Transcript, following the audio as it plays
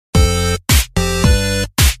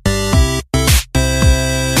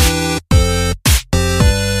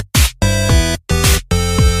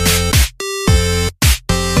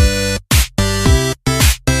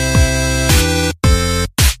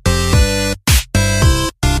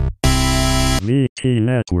VT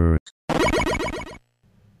Network.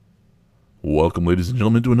 Welcome, ladies and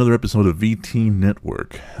gentlemen, to another episode of VT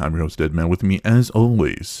Network. I'm your host, Deadman. With me, as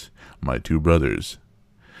always, my two brothers.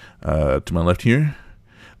 To my left here,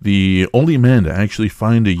 the only man to actually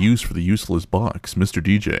find a use for the useless box, Mr.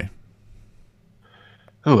 DJ.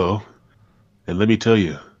 Hello. And let me tell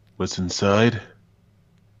you, what's inside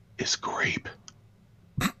is grape.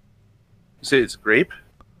 You say it's grape?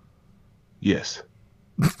 Yes.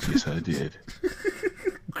 Yes, I did.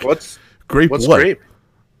 What's Grape what's what? grape?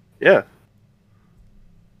 Yeah.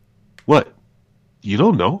 What? You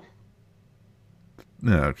don't know?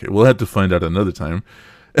 Yeah, okay, we'll have to find out another time.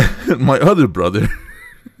 My other brother,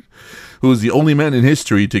 who is the only man in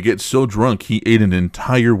history to get so drunk he ate an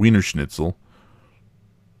entire Wiener Schnitzel,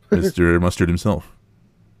 Mr. Mustard himself.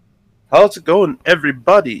 How's it going,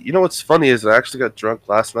 everybody? You know what's funny is I actually got drunk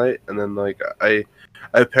last night, and then I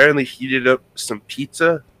apparently heated up some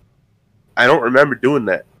pizza. I don't remember doing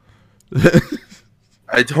that.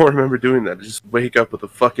 I don't remember doing that. I just wake up with a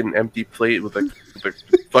fucking empty plate with a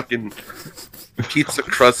fucking pizza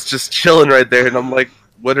crust just chilling right there, and I'm like,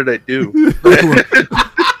 what did I do?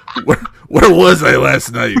 Where was I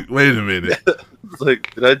last night? Wait a minute. It's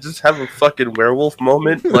like, did I just have a fucking werewolf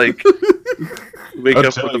moment? Like, wake I'm up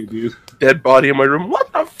with telling a you, dude. dead body in my room.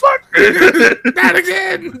 What the fuck? Not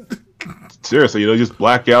again! Seriously, just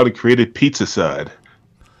black out and create a pizza side.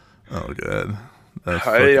 Oh, God. That's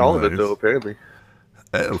I ate all of nice. it, though, apparently.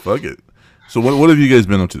 Oh, fuck it. So what have you guys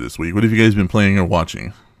been up to this week? What have you guys been playing or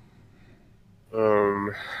watching?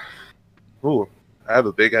 Ooh, I have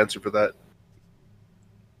a big answer for that.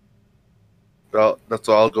 Well, that's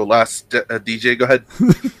all. I'll go last. DJ, go ahead.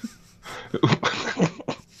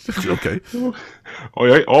 Okay.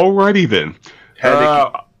 Alrighty then.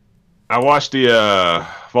 Panic. I watched the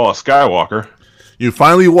Fall of Skywalker. You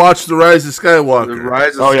finally watched The Rise of Skywalker. The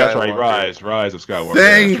Rise of Oh, yeah, that's right. Skywalker. Rise of Skywalker.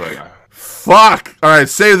 Thank That's right. Fuck! Alright,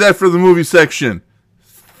 save that for the movie section.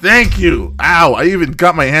 Thank you! Ow! I even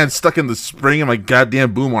got my hand stuck in the spring of my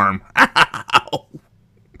goddamn boom arm. Ow!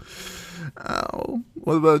 Ow.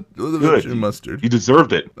 What about Good. you, Mustard? You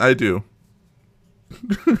deserved it. I do.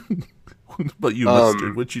 What about you,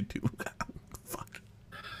 Mustard? What you do? Fuck.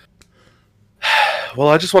 Well,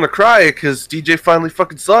 I just want to cry because DJ finally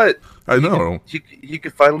fucking saw it. I know. He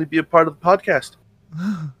could finally be a part of the podcast.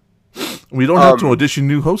 We don't have to audition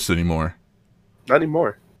new hosts anymore. Not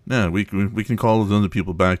anymore. Yeah, we can call those other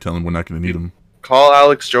people back, tell them we're not going to need them. Call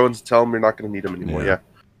Alex Jones and tell him you're not going to need him anymore. Yeah.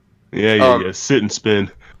 Yeah. Yeah. Sit and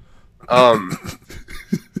spin.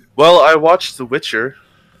 Well, I watched The Witcher.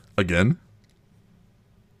 Again?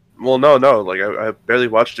 Well, no. Like, I barely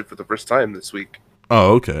watched it for the first time this week.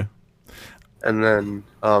 Oh, okay. And then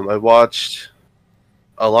I watched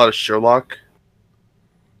a lot of Sherlock.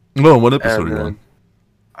 Well, what episode And are you then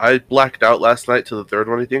I blacked out last night to the third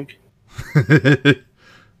one, I think. on?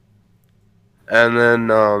 And then,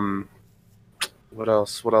 what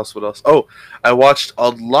else? Oh, I watched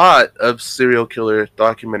a lot of serial killer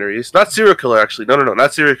documentaries. Not serial killer, actually. No,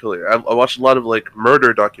 not serial killer. I watched a lot of, like,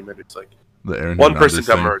 murder documentaries. Like, The Aaron one Hernandez person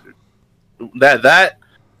got thing. murdered.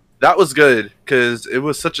 That was good, because it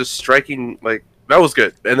was such a striking, like, that was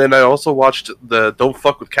good. And then I also watched the Don't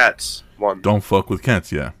Fuck with Cats one. Don't fuck with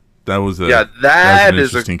cats, yeah. That was a Yeah, that that was an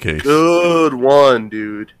is a interesting case. good one,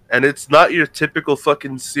 dude. And it's not your typical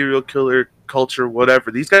fucking serial killer culture,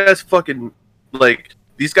 whatever. These guys fucking take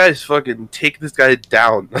this guy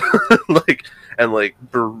down, and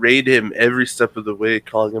berate him every step of the way,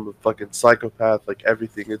 calling him a fucking psychopath, like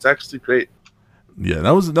everything. It's actually great. Yeah,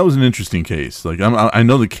 that was an interesting case. Like I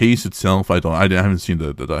know the case itself. I haven't seen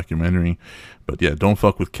the documentary, but yeah, Don't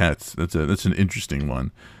Fuck with Cats. That's an interesting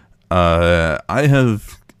one. I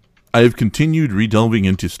have continued redelving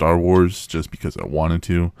into Star Wars just because I wanted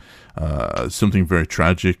to. Something very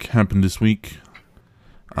tragic happened this week.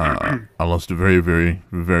 I lost a very, very,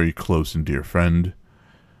 very close and dear friend.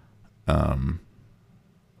 But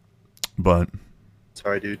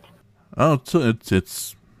Sorry, dude. oh,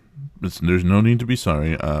 it's there's no need to be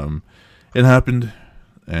sorry. It happened,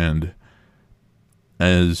 and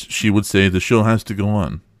as she would say, the show has to go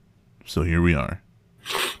on. So here we are.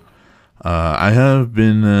 I have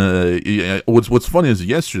been. What's funny is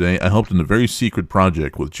yesterday I helped in a very secret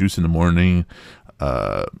project with Juice in the Morning,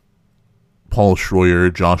 Paul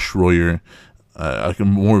Schroyer, Josh Schroyer,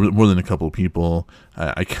 more than a couple of people.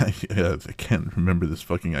 I can't remember this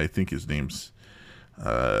fucking. I think his name's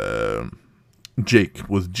Jake.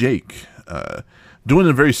 With Jake, doing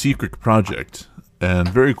a very secret project. And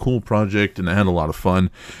very cool project, and I had a lot of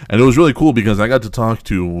fun. And it was really cool because I got to talk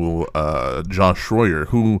to Josh Schroyer,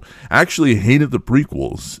 who actually hated the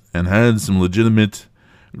prequels and had some legitimate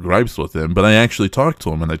gripes with him, but I actually talked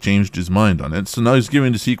to him and I changed his mind on it. So now he's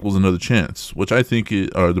giving the sequels another chance, which I think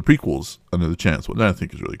are the prequels another chance, which I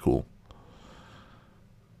think is really cool.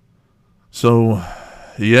 So,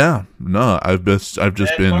 yeah, no, I've just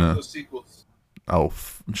been.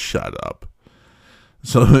 Shut up.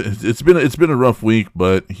 So it's been a rough week,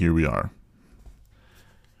 but here we are.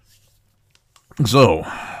 So,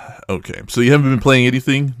 okay, so you haven't been playing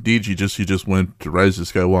anything, Deej? You just went to Rise of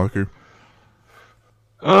Skywalker.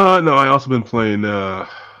 No, I also been playing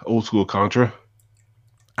old school Contra.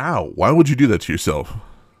 Ow! Why would you do that to yourself?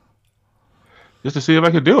 Just to see if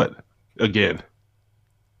I could do it again.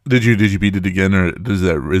 Did you beat it again, or is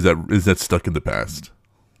that stuck in the past?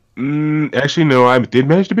 Actually, no. I did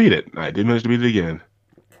manage to beat it. I did manage to beat it again.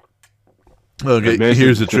 Okay,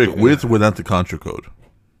 here's the trick: with or without the Contra code.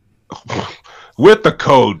 With the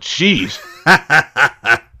code, jeez.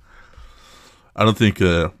 I don't think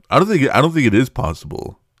it is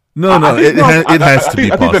possible. No, it has to be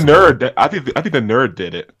possible. I think the nerd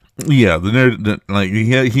did it. Yeah, the nerd, like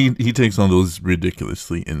he takes on those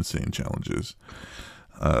ridiculously insane challenges.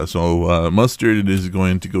 So Mustard is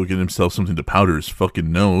going to go get himself something to powder his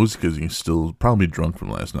fucking nose because he's still probably drunk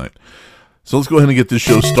from last night. So let's go ahead and get this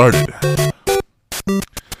show started.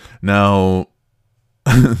 Now,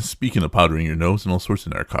 speaking of powdering your nose and all sorts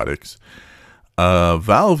of narcotics,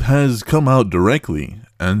 Valve has come out directly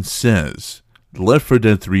and says Left 4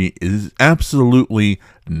 Dead 3 is absolutely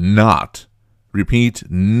not, repeat,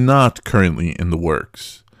 not currently in the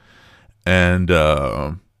works. And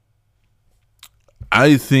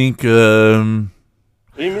I think... what do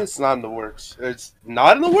you mean it's not in the works? It's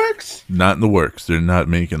not in the works? Not in the works. They're not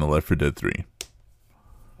making a Left 4 Dead 3.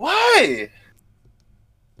 Why?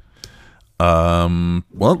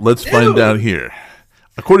 Well, let's find out here.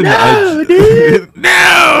 According to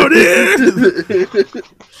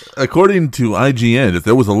According to IGN, if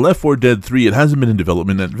there was a Left 4 Dead 3, it hasn't been in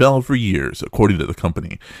development at Valve for years, according to the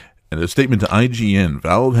company. In a statement to IGN,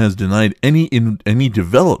 Valve has denied any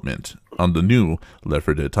development on the new Left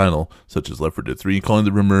 4 Dead title, such as Left 4 Dead 3, calling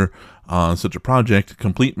the rumor on such a project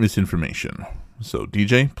complete misinformation. So,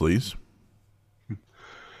 DJ, please.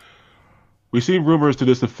 We've seen rumors to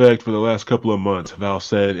this effect for the last couple of months, Valve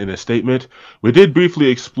said in a statement. We did briefly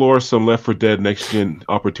explore some Left 4 Dead next-gen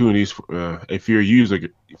opportunities a few years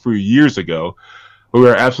ago, but we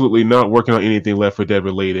are absolutely not working on anything Left 4 Dead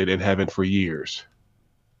related and haven't for years.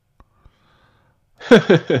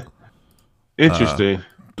 Interesting.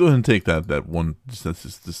 Go ahead and take that one.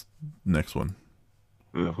 This next one.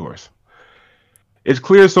 Of course. It's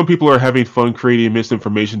clear some people are having fun creating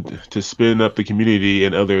misinformation to spin up the community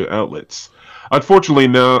and other outlets. Unfortunately,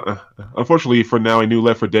 for now, a new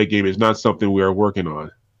Left 4 Dead game is not something we are working on.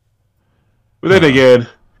 But then again,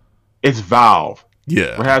 it's Valve.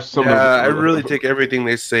 Yeah. Perhaps I really take everything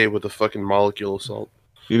they say with a fucking molecule of salt.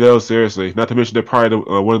 You know, seriously. Not to mention they're probably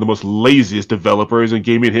one of the most laziest developers in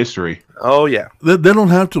gaming history. Oh, yeah. They don't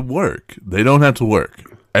have to work. They don't have to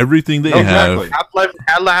work. Everything they have.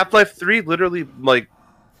 Half-Life 3 literally, like,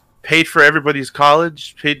 paid for everybody's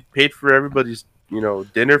college, paid for everybody's,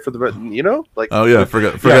 dinner for the, like. Oh yeah,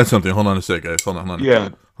 forgot something. Hold on a sec, guys. Hold on. Yeah.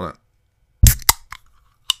 Hold on.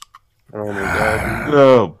 Oh my god.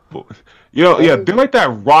 Oh boy. They're like that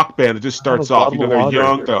rock band that just starts off. They're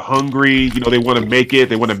young, they're hungry. They want to make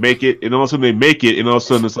it. And all of a sudden they make it, and all of a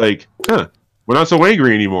sudden it's like, we're not so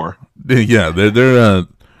angry anymore. Yeah, they're.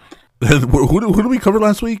 Who did we cover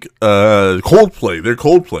last week? Coldplay. They're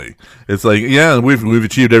Coldplay. It's like, yeah, we've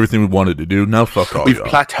achieved everything we wanted to do. Now fuck all. We've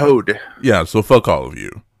plateaued. Yeah, so fuck all of you.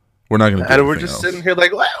 We're not gonna. And we're just sitting here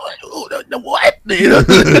like, what?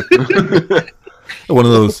 One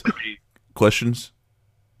of those questions.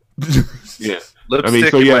 Yeah.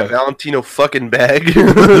 Lipstick in my Valentino fucking bag.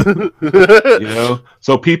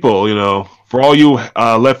 So people, for all you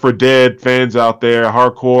Left 4 Dead fans out there,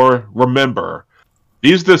 hardcore, remember.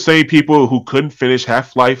 These are the same people who couldn't finish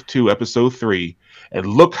Half-Life 2 Episode 3, and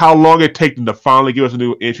look how long it took them to finally give us a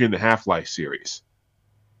new entry in the Half-Life series.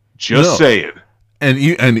 Just saying. And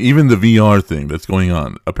even the VR thing that's going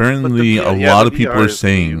on. Apparently, a lot of people are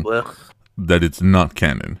saying that it's not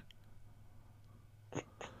canon.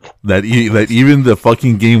 That even the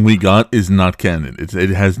fucking game we got is not canon. It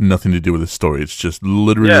has nothing to do with the story. It's just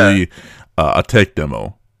literally a tech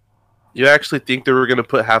demo. You actually think they were going to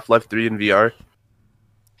put Half-Life 3 in VR?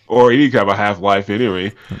 Or any kind of a Half-Life,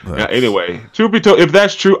 anyway. Anyway, truth be told, if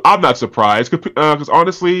that's true, I'm not surprised. Because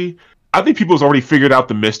honestly, I think people's already figured out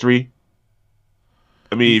the mystery.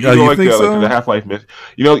 I mean, if you go the Half-Life mystery,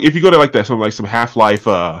 if you go to some Half-Life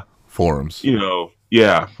forums,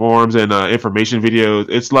 forums and information videos,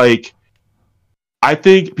 it's like I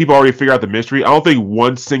think people already figured out the mystery. I don't think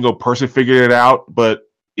one single person figured it out, but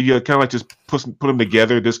you kind of like just put them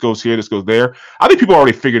together. This goes here, this goes there. I think people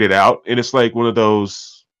already figured it out, and it's like one of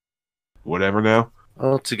those whatever now.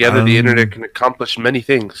 Well, together the internet can accomplish many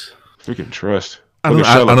things. Freaking trust. I don't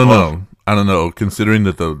know. I don't know. Considering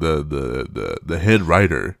that the head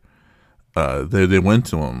writer, they went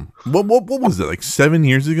to him. What was it, like 7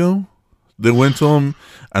 years ago? They went to him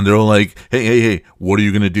and they're all like, hey, what are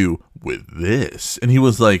you gonna do with this? And he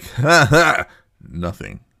was like,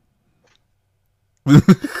 nothing. They'd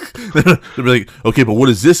be like, okay, but what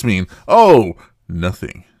does this mean? Oh,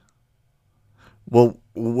 nothing. Well,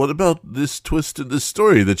 what about this twist in this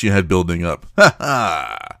story that you had building up?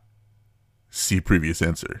 See previous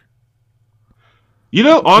answer. You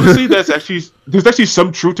know, honestly, there's actually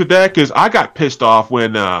some truth to that, because I got pissed off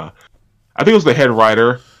when I think it was the head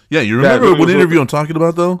writer. Yeah, you remember what interview I'm talking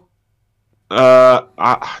about, though?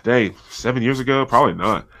 Dang, 7 years ago, probably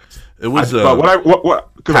not. It was. But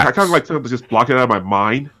what? Because I kind of like to just block it out of my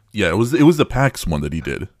mind. Yeah, it was the PAX one that he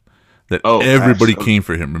did. That everybody came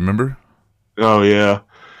for him. Remember? Oh yeah,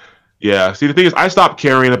 yeah. See, the thing is, I stopped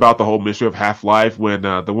caring about the whole mystery of Half-Life when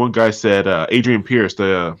the one guy said Adrian Pierce,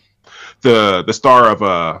 the star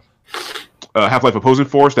of Half-Life Opposing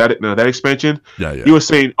Force, that expansion. Yeah. He was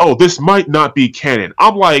saying, "Oh, this might not be canon."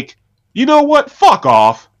 I'm like, you know what? Fuck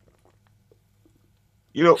off.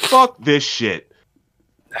 You know, fuck this shit.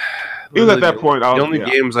 It was at that point. The only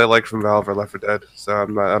games I like from Valve are Left 4 Dead, so I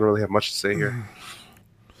don't really have much to say here.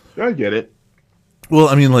 I get it. Well,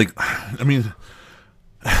 I mean,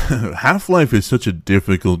 Half-Life is such a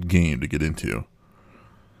difficult game to get into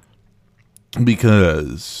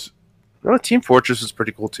because Team Fortress is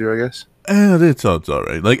pretty cool too, I guess. It's all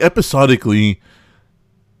right. Like episodically,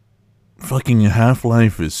 fucking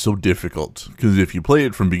Half-Life is so difficult because if you play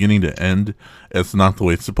it from beginning to end, it's not the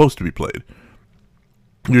way it's supposed to be played.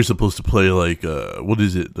 You're supposed to play like what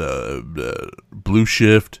is it? Blue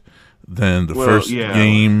Shift, then the first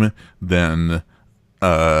game, then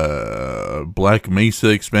Black Mesa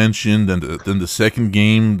expansion, then the second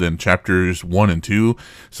game, then chapters 1 and 2.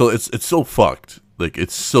 So it's so fucked. Like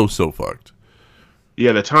it's so fucked.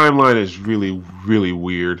 Yeah, the timeline is really, really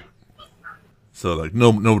weird. So like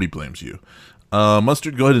nobody blames you.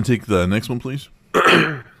 Mustard, go ahead and take the next one, please.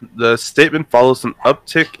 The statement follows an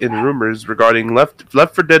uptick in rumors regarding Left 4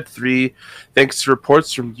 Dead 3, thanks to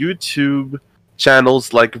reports from YouTube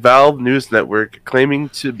channels like Valve News Network claiming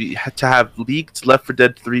to have leaked Left 4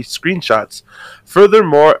 Dead 3 screenshots.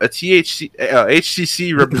 Furthermore, a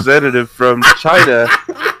HTC representative from China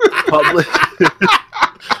published.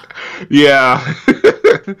 Yeah.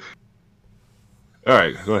 All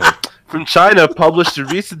right, go ahead. From China published a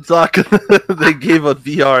recent doc they gave on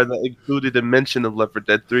VR that included a mention of Left 4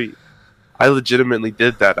 Dead 3. I legitimately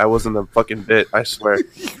did that. I wasn't a fucking bit, I swear.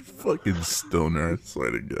 You fucking stoner, I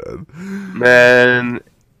swear to God. Man,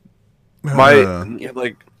 my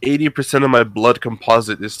like 80% of my blood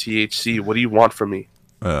composite is THC. What do you want from me?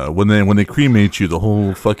 When they cremate you, the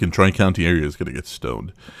whole fucking Tri-County area is gonna get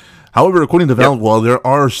stoned. However, according to Valve, while there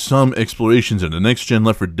are some explorations in the next-gen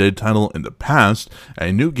Left 4 Dead title in the past,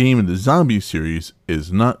 a new game in the zombie series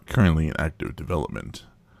is not currently in active development.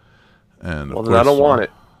 And well, then I don't want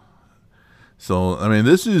it. So, I mean,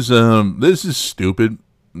 this is stupid.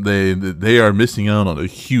 They are missing out on a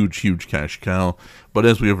huge cash cow. But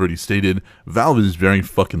as we have already stated, Valve is very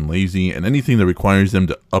fucking lazy, and anything that requires them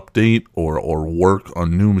to update or work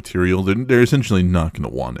on new material, they're essentially not going to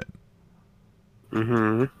want it.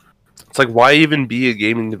 Mm-hmm. It's like, why even be a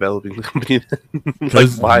gaming developing company?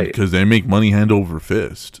 Why? Because they make money hand over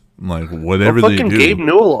fist. Like, whatever they do. Gabe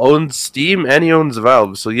Newell owns Steam and he owns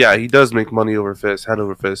Valve. So, yeah, he does make money over fist, hand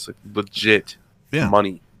over fist. Like, legit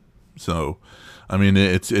money. So, I mean,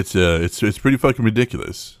 it's pretty fucking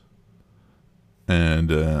ridiculous.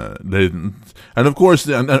 And, of course,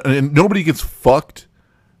 and nobody gets fucked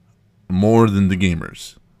more than the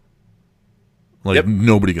gamers. Like,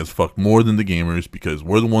 nobody gets fucked more than the gamers because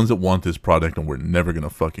we're the ones that want this product and we're never gonna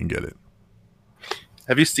fucking get it.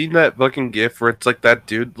 Have you seen that fucking gif where it's like that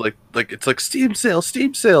dude, like it's like Steam sale,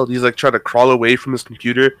 and he's like trying to crawl away from his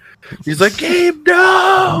computer. He's like, Gabe,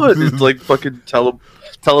 no! And it's like fucking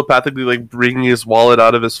telepathically like bringing his wallet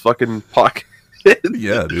out of his fucking pocket.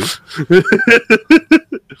 Yeah, dude.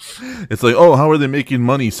 It's like, oh, how are they making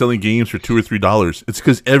money selling games for $2 or $3? It's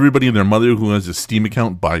because everybody and their mother who has a Steam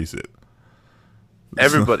account buys it.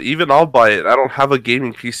 Everybody, even I'll buy it. I don't have a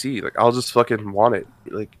gaming PC. Like, I'll just fucking want it.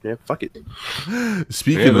 Like, man, fuck it.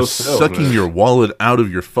 Speaking of sucking your wallet out of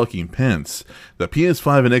your fucking pants, the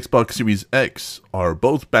PS5 and Xbox Series X are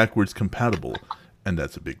both backwards compatible, and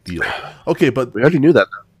that's a big deal. Okay, but we already knew that.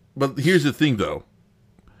 But here's the thing, though.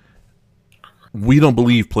 we don't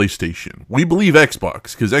believe PlayStation. We believe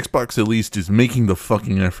Xbox, because Xbox at least is making the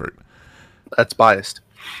fucking effort. That's biased.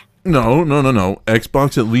 No.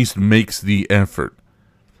 Xbox at least makes the effort.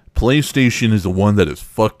 PlayStation is the one that has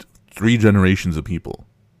fucked 3 generations of people.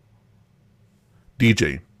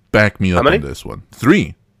 DJ, back me up on this one.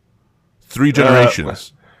 3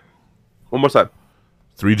 generations. One more time.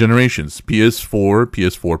 3 generations. PS4,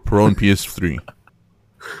 PS4 Pro, and PS3.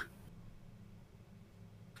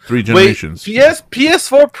 3 generations. Wait,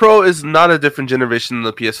 PS4 Pro is not a different generation than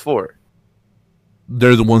the PS4.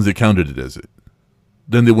 They're the ones that counted it as it.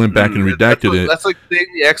 Then they went back and redacted it. That's like saying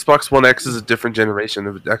the Xbox One X is a different generation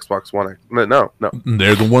of Xbox One X. No.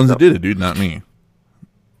 They're the ones that did it, dude, not me.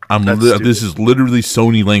 This is literally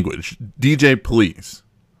Sony language. DJ, please.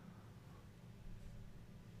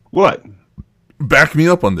 What? Back me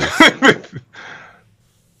up on this.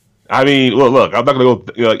 I mean, well, look, I'm not gonna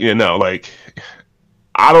go. Like,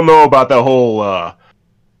 I don't know about that whole that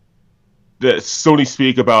Sony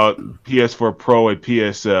speak about PS4 Pro and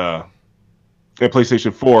and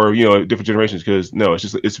PlayStation 4, different generations, because no,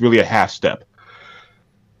 it's really a half step.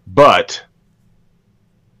 But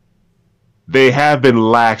they have been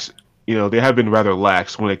lax, they have been rather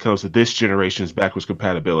lax when it comes to this generation's backwards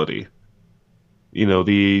compatibility.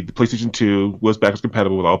 The PlayStation 2 was backwards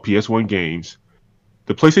compatible with all PS1 games.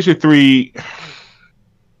 The PlayStation 3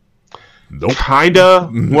 kinda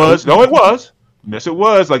was. No, it was. Yes, it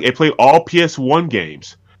was. Like, it played all PS1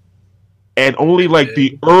 games. And only, like,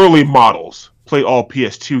 the early models played all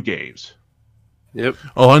PS2 games. Yep.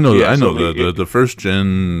 Oh, I know. Yeah, I know the first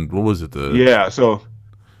gen. What was it?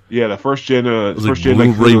 The first gen.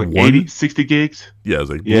 Blu-ray like 80, 60 gigs. Yeah, it was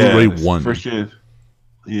like Blu-ray 1. First gen.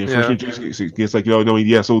 Yeah, first gen. It's like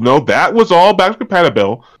So no, that was all backwards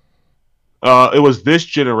compatible. It was this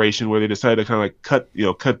generation where they decided to kind of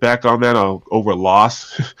like cut back on that over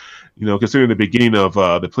loss. Considering the beginning of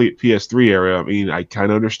the PS3 era, I mean, I kind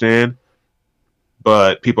of understand.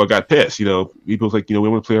 But people got pissed. People was like, we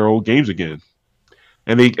want to play our old games again.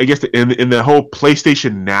 And I guess in the whole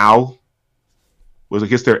PlayStation Now was, I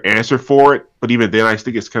guess, their answer for it. But even then, I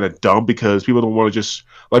think it's kind of dumb, because people don't want to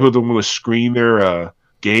people don't want to screen their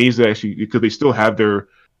games because they still have their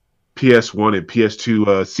PS1 and PS2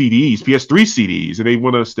 CDs, PS3 CDs, and they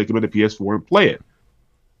want to stick them in the PS4 and play it.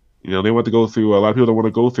 They want to go through. A lot of people don't want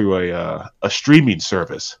to go through a streaming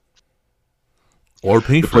service or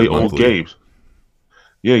pay to for play old games.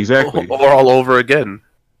 Yeah, exactly. Or all over again.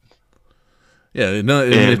 Yeah, no,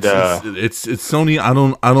 it's Sony.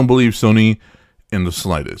 I don't believe Sony in the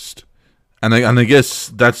slightest, and I guess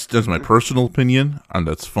that's my personal opinion, and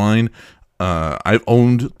that's fine. I've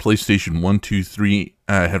owned PlayStation 1, 2, 3.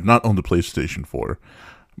 I have not owned the PlayStation 4,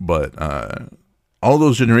 but all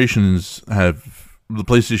those generations have. The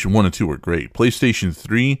PlayStation 1 and 2 were great. PlayStation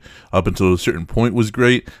 3, up until a certain point, was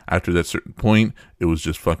great. After that certain point, it was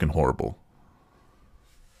just fucking horrible.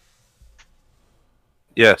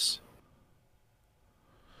 Yes.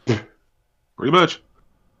 Pretty much.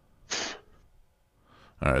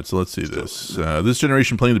 Alright, so let's see this. This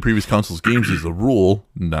generation playing the previous console's games is the rule,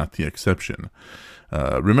 not the exception.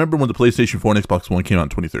 Remember when the PlayStation 4 and Xbox One came out in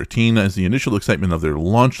 2013? As the initial excitement of their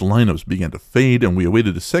launch lineups began to fade and we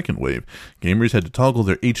awaited a second wave, gamers had to toggle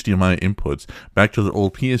their HDMI inputs back to their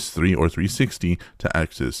old PS3 or 360 to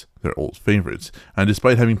access their old favorites. And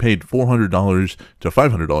despite having paid $400 to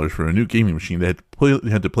 $500 for a new gaming machine, they had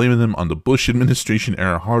to play with them on the Bush administration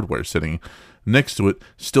era hardware setting next to it,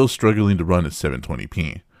 still struggling to run at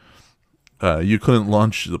 720p. You couldn't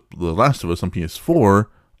launch The Last of Us on PS4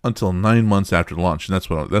 until 9 months after launch, and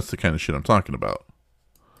that's the kind of shit I'm talking about.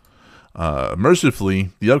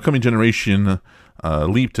 Mercifully, the upcoming generation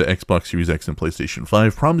leap to Xbox Series X and PlayStation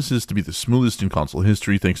 5 promises to be the smoothest in console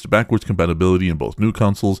history thanks to backwards compatibility in both new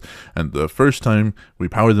consoles, and the first time we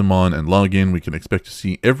power them on and log in, we can expect to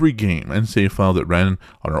see every game and save file that ran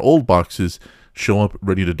on our old boxes show up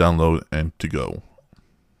ready to download and to go.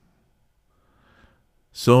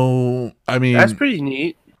 So, I mean... That's pretty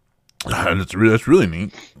neat. That's really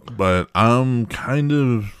neat, but I'm kind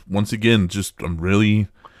of, once again, I'm really,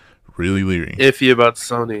 really leery. Iffy about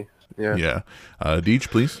Sony. Yeah. Yeah. Deej,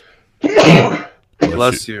 please.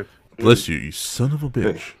 Bless you. Bless you, you son of a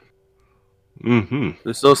bitch. Mm-hmm.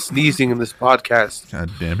 There's no sneezing in this podcast. God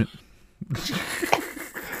damn it.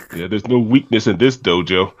 Yeah, there's no weakness in this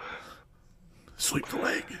dojo. Sweep the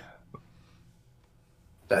leg.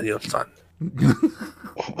 Daddy, son.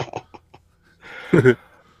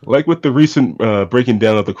 Like with the recent breaking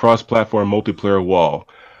down of the cross-platform multiplayer wall,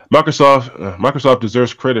 Microsoft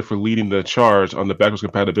deserves credit for leading the charge on the backwards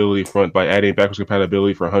compatibility front by adding backwards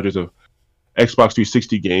compatibility for hundreds of Xbox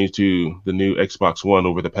 360 games to the new Xbox One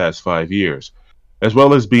over the past 5 years. as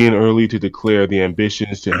well as being early to declare the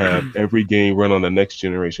ambitions to have every game run on the next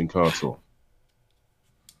generation console.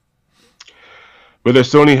 Whether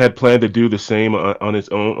Sony had planned to do the same on its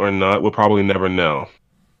own or not, we'll probably never know.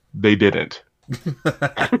 They didn't.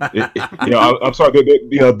 I'm sorry.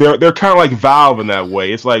 They're kind of like Valve in that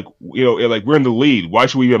way. It's like like we're in the lead. Why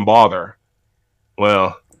should we even bother?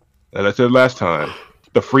 Well, as I said last time,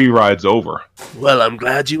 the free ride's over. Well, I'm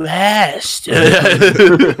glad you asked.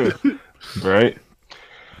 Right?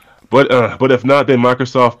 But if not, then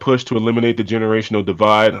Microsoft pushed to eliminate the generational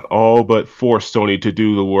divide, all but forced Sony to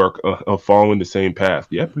do the work of following the same path.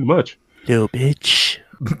 Yeah, pretty much. Little bitch.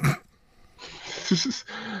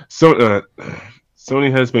 So,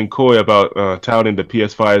 Sony has been coy about touting the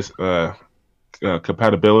PS5's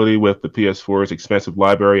compatibility with the PS4's expansive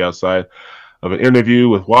library outside of an interview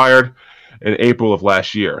with Wired in April of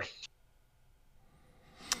last year.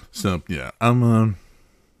 So yeah, I want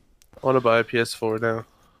to buy a PS4 now.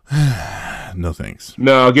 no thanks.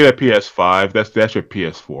 No, I'll get a PS5. That's your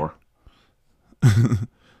PS4.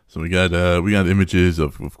 So we got images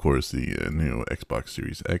of course the new Xbox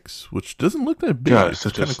Series X, which doesn't look that big. God, it's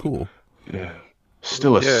kind of cool. Yeah,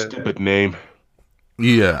 still a stupid name.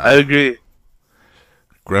 Yeah, I agree.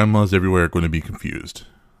 Grandmas everywhere are going to be confused.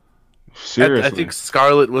 Seriously, I think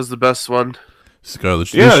Scarlet was the best one.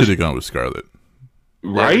 Scarlet, they should have gone with Scarlet,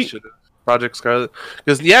 right? Yeah, Project Scarlet.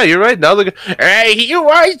 Because you're right. Now look, he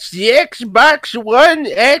wants the Xbox One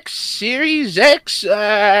X Series X.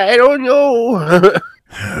 I don't know.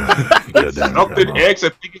 Something X. I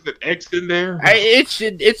think it's an X in there.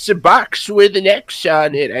 It's a box with an X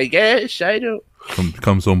on it. I guess I don't.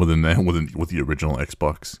 Comes home with the original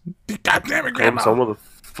Xbox. God damn it, Grandma!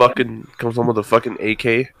 Comes home with a fucking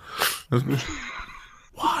AK.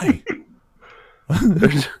 Why?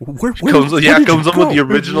 Comes home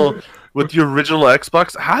with the original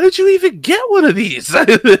Xbox. How did you even get one of these?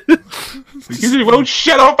 Because you won't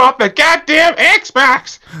shut up about the goddamn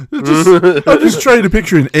Xbox. I'm just trying to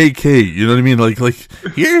picture an AK. You know what I mean? Like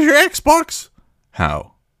here's your Xbox.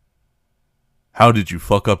 How did you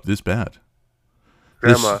fuck up this bad?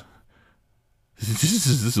 Grandma. This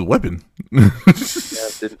is a weapon. You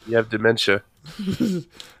have dementia.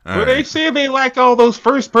 Well, they say they like all those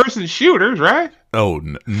first-person shooters, right? Oh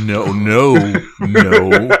no!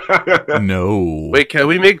 Wait, can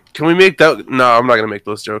we make that? No, I'm not gonna make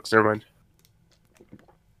those jokes. Never mind.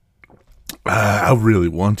 I really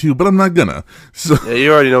want to, but I'm not gonna. So, yeah,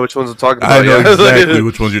 you already know which ones I'm talking about. I know exactly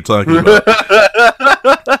which ones you're talking about.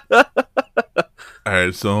 All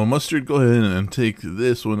right, so Mustard, go ahead and take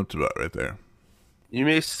this one up to about right there. You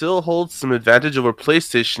may still hold some advantage over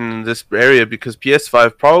PlayStation in this area because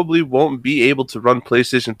PS5 probably won't be able to run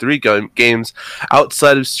PlayStation 3 games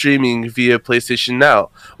outside of streaming via PlayStation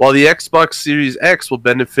Now, while the Xbox Series X will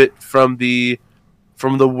benefit from the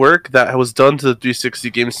work that was done to the 360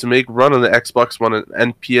 games to make run on the Xbox One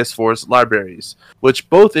and PS4's libraries, which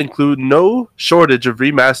both include no shortage of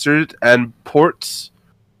remastered and ports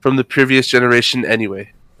from the previous generation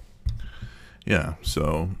anyway. Yeah,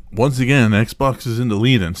 so once again, Xbox is in the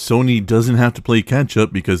lead, and Sony doesn't have to play catch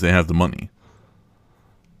up because they have the money.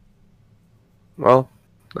 Well,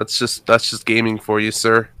 that's just gaming for you,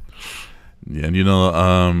 sir. Yeah,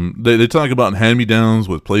 and they talk about hand-me-downs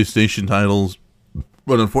with PlayStation titles,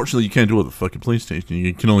 but unfortunately, you can't do it with a fucking PlayStation.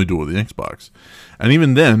 You can only do it with the Xbox, and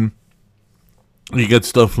even then, you get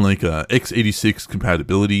stuff like x86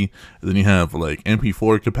 compatibility, and then you have like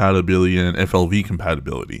MP4 compatibility and FLV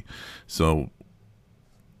compatibility. So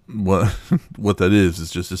what that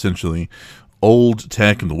is just essentially old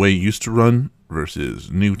tech and the way it used to run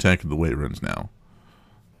versus new tech and the way it runs now.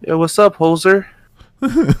 Yeah, what's up, hoser?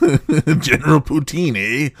 General Poutine,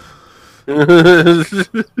 eh?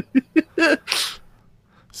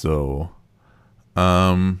 So,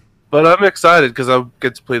 but I'm excited because I'll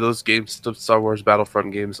get to play those games, the Star Wars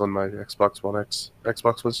Battlefront games, on my Xbox One X,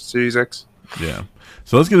 Xbox One Series X. Yeah,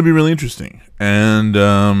 so that's going to be really interesting, and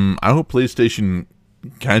I hope PlayStation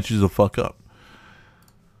catches the fuck up.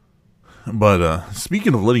 But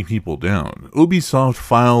speaking of letting people down, Ubisoft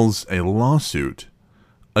files a lawsuit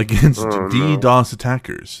against DDoS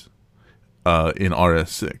attackers in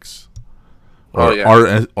RS6. Or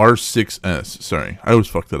R6S. Sorry, I always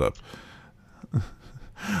fucked that up.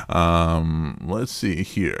 Let's see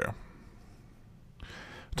here.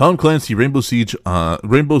 Tom Clancy, Rainbow Six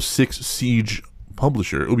Siege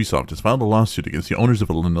publisher Ubisoft has filed a lawsuit against the owners of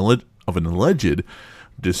an alleged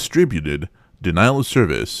distributed denial of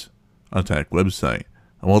service attack website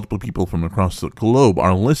Multiple people from across the globe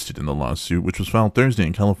are listed in the lawsuit, which was filed Thursday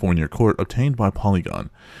in California court, obtained by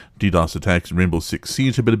Polygon. DDoS attacks in Rainbow Six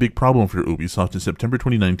Siege have been a big problem for Ubisoft. In September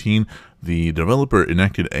 2019, the developer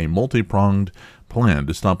enacted a multi-pronged plan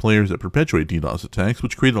to stop players that perpetuate DDoS attacks,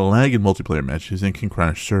 which create a lag in multiplayer matches and can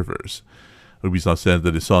crash servers. Ubisoft said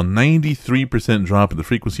that it saw a 93% drop in the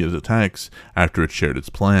frequency of attacks after it shared its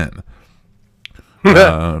plan.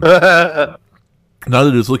 Now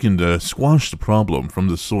that it's looking to squash the problem from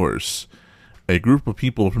the source, a group of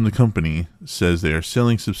people from the company says they are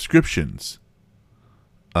selling subscriptions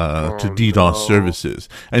to DDoS services.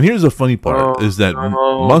 And here's the funny part, is that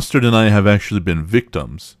Mustard and I have actually been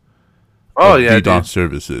victims of DDoS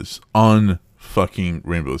services on fucking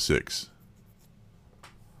Rainbow Six.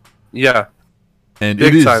 Yeah. And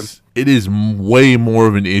Big time. It is way more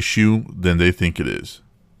of an issue than they think it is.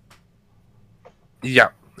 Yeah.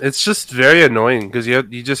 It's just very annoying because you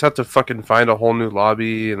just have to fucking find a whole new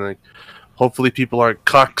lobby and like hopefully people aren't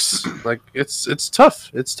cucks. Like it's tough.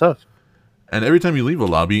 It's tough. And every time you leave a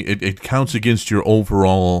lobby, it counts against your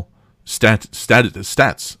overall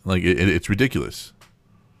stats. Like it's ridiculous.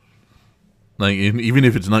 Like even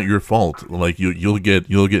if it's not your fault, like you'll get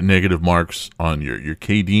negative marks on your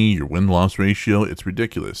KD, your win-loss ratio. It's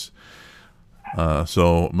ridiculous.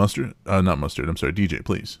 So Mustard, not Mustard. I'm sorry, DJ,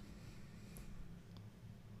 please.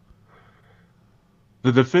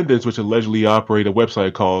 The defendants, which allegedly operate a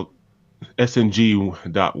website called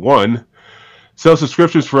SNG.1, sell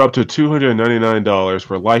subscriptions for up to $299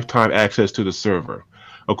 for lifetime access to the server.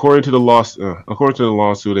 According to the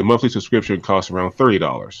lawsuit, a monthly subscription costs around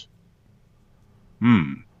 $30.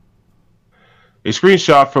 A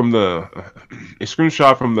screenshot from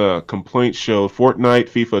the complaint showed Fortnite,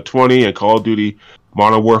 FIFA 20, and Call of Duty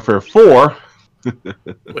Modern Warfare 4.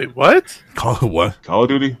 Wait, what? Call it what?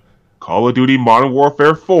 Call of Duty Modern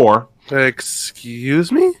Warfare 4.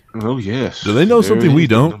 Excuse me? Oh, yes. Do they know something we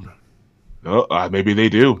don't? Oh, maybe they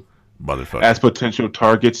do. Motherfucker. As potential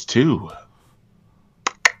targets, too.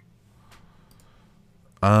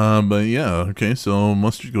 But yeah, okay, so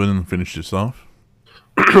Mustard, go ahead and finish this off.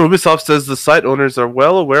 Ubisoft says the site owners are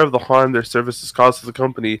well aware of the harm their services cause to the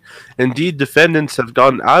company. Indeed, defendants have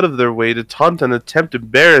gone out of their way to taunt and attempt to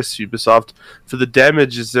embarrass Ubisoft for the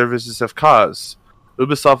damage its services have caused.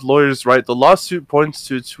 Ubisoft lawyers write the lawsuit points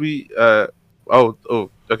to a tweet. No.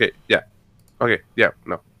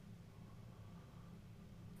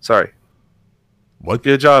 Sorry. What?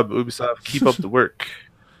 Good job, Ubisoft. Keep up the work.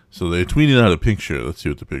 So they tweeted out a picture. Let's see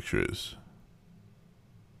what the picture is.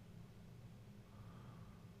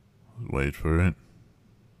 Wait for it.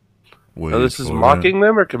 Wait. This is mocking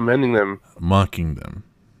them or commending them? Mocking them.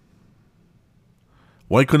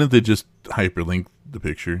 Why couldn't they just hyperlink the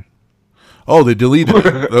picture? Oh, they deleted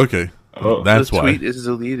it. Okay. Oh. That's the why. tweet is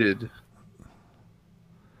deleted.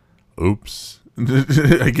 Oops.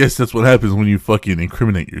 I guess that's what happens when you fucking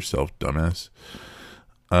incriminate yourself, dumbass.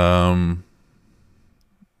 I'm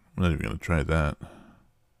not even going to try that.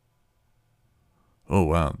 Oh,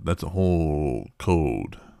 wow. That's a whole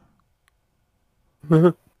code.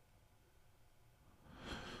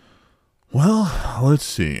 Well, let's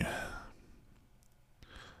see.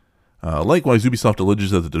 Likewise, Ubisoft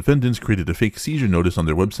alleges that the defendants created a fake seizure notice on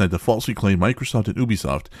their website that falsely claimed Microsoft and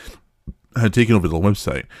Ubisoft had taken over the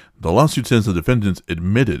website. The lawsuit says the defendants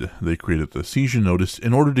admitted they created the seizure notice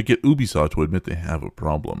in order to get Ubisoft to admit they have a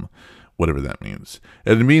problem, whatever that means.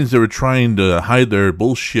 And it means they were trying to hide their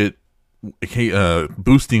bullshit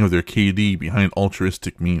boosting of their KD behind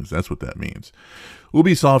altruistic means. That's what that means.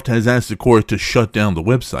 Ubisoft has asked the court to shut down the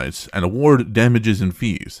websites and award damages and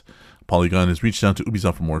fees. Polygon has reached out to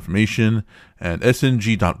Ubisoft for more information, and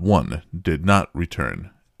SNG.1 did not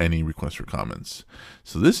return any requests for comments.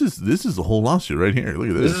 So this is the whole lawsuit right here. Look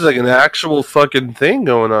at this. This is like an actual fucking thing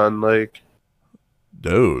going on. Like,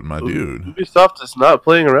 dude, my dude. Ubisoft is not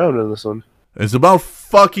playing around in this one. It's about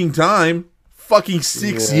fucking time. Fucking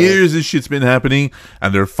 6 years this shit's been happening,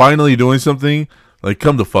 and they're finally doing something. Like,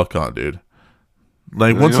 come the fuck on, dude.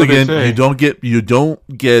 Like, once again, you don't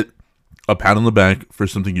get a pat on the back for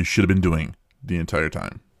something you should have been doing the entire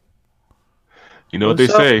time. You know what they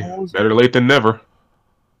say? Better late than never.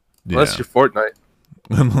 Yeah. Unless you're Fortnite.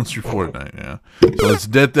 Unless you're Fortnite, yeah. So let's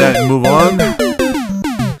dead that and move on.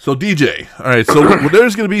 So DJ, all right. So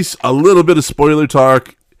there's going to be a little bit of spoiler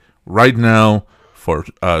talk right now for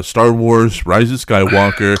Star Wars: Rise of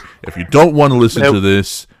Skywalker. If you don't want to listen to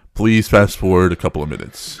this, please fast forward a couple of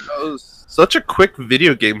minutes. That was such a quick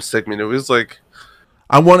video game segment. It was like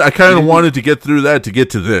I kind of wanted to get through that to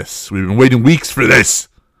get to this. We've been waiting weeks for this.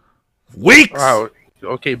 Weeks. Wow.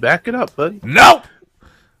 Okay, back it up, buddy. No.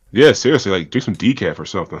 Yeah, seriously, like do some decaf or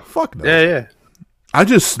something. Fuck no. Yeah. I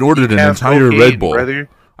just snorted an Have entire cocaine, Red Bull. brother.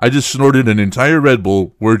 I just snorted an entire Red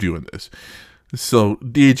Bull. We're doing this. So,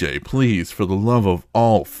 DJ, please, for the love of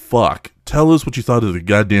all fuck, tell us what you thought of the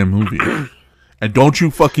goddamn movie. And don't you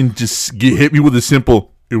fucking just hit me with a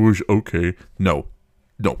simple, it was okay. No.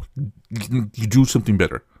 You do something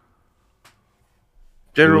better.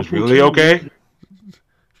 It General was really okay.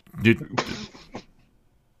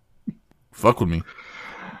 Fuck with me.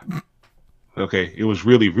 Okay, it was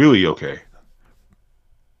really, really okay.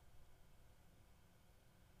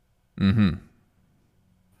 Mm-hmm.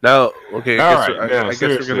 Now, okay, All I guess, right, now, I guess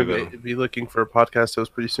we're seriously, going to be looking for a podcast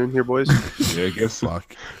host pretty soon here, boys. Yeah, I guess.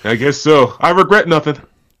 Fuck. I guess so. I regret nothing.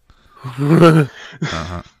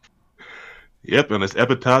 Uh-huh. Yep, and his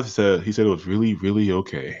epitaph he said it was really, really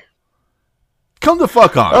okay. Come the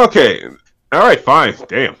fuck on. Okay. All right, fine.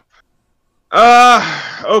 Damn.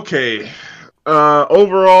 Okay.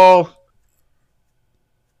 Overall,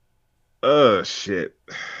 shit.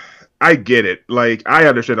 I get it. Like, I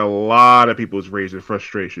understand a lot of people's rage and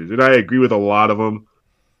frustrations, and I agree with a lot of them.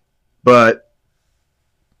 But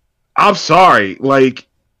I'm sorry. Like,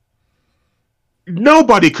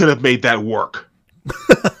 nobody could have made that work.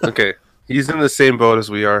 Okay, he's in the same boat as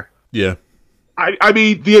we are. Yeah. I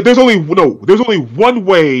mean, there's only one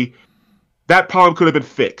way that problem could have been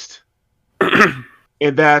fixed,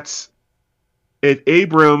 and that's if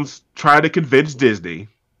Abrams tried to convince Disney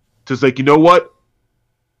to say, you know what,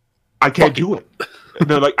 I can't do it. And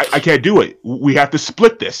they're like, I can't do it. We have to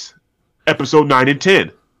split this, episode 9 and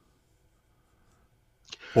 10,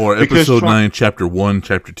 Or Because episode Trump- 9, chapter 1,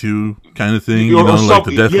 chapter 2 kind of thing. Or You know, like the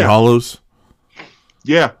something, Deathly yeah. Hollows.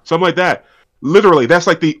 Yeah, something like that. Literally, that's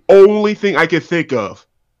like the only thing I could think of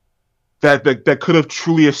that could have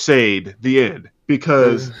truly assayed the end.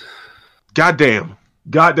 Because, goddamn.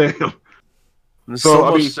 There's So, so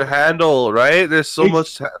I much mean- to handle, right? There's so Ex-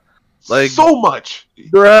 much, like, so much.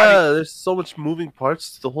 bruh, there's so much moving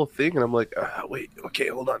parts to the whole thing, and I'm like, wait, okay,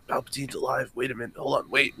 hold on, Palpatine's alive. Wait a minute, hold on,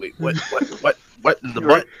 wait, what in the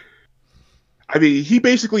butt? I mean, he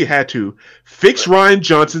basically had to fix Ryan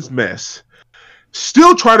Johnson's mess,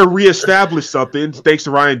 still try to reestablish something thanks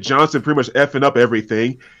to Ryan Johnson pretty much effing up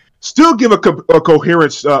everything, still give a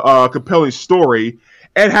coherent, compelling story,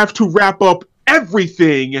 and have to wrap up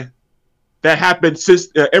everything that happened since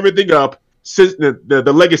since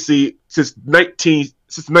the legacy since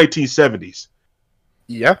 1970s.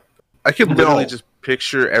 Yeah, I can literally just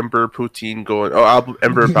picture Emperor Palpatine going,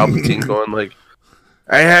 Emperor Palpatine going like,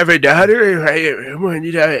 I have a daughter. When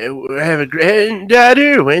did I have a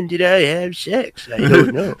granddaughter? When did I have sex? I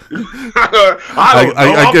don't know.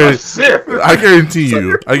 I guarantee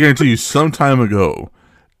you, some time ago,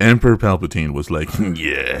 Emperor Palpatine was like,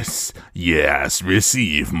 yes,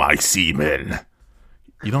 receive my semen.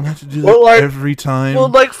 You don't have to do that every time. Well,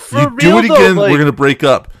 like, for you real, do it again, though, like, we're going to break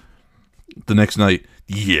up. The next night,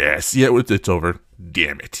 yes, yeah, it's over.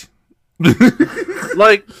 Damn it.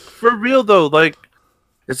 like, for real, though, like,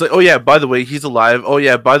 it's like, oh, yeah, by the way, he's alive. Oh,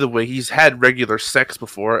 yeah, by the way, he's had regular sex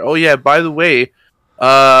before. Oh, yeah, by the way,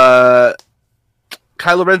 Kylo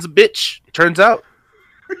Ren's a bitch, turns out.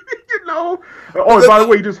 You know. Oh, and by the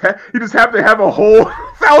way, you just have to have a whole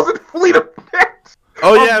 1,000 fleet of pets.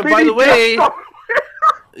 Oh, yeah, by the way...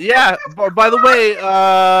 Yeah, by the way,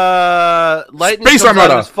 lightning Space comes out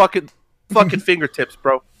Armada. of his fucking fingertips,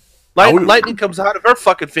 bro. Lightning comes out of her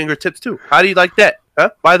fucking fingertips too. How do you like that?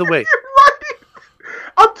 Huh? By the way, Right.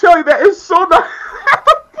 I'm telling you, that is so not how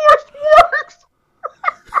the Force works.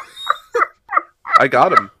 I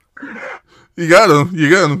got him. You got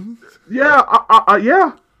him. Yeah,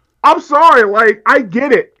 yeah. I'm sorry. Like, I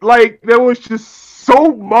get it. Like, there was just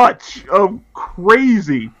so much of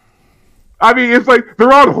crazy. I mean, it's like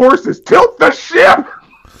they're on horses. Tilt the ship.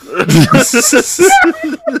 Just tilt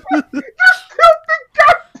the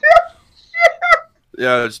goddamn ship.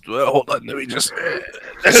 Yeah, hold on. Let me just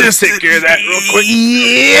take care of that real quick.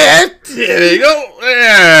 Yeah, there you go. All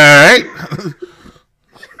right.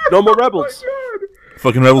 No more rebels.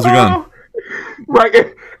 Fucking rebels are gone. Right,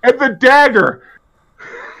 and the dagger.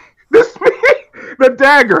 The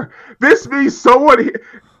dagger. This means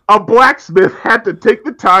a blacksmith had to take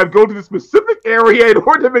the time, go to the specific area in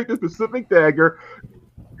order to make the specific dagger,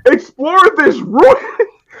 explore this ruined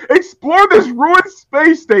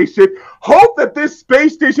space station, hope that this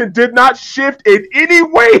space station did not shift in any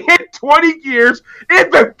way in 20 years in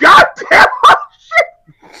the goddamn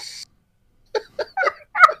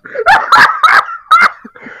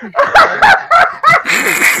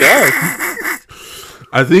Yeah,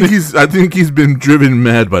 I think he's been driven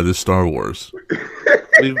mad by the Star Wars.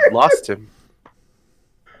 we've lost him.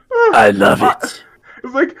 I love it.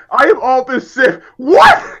 was like, I am all this Sith.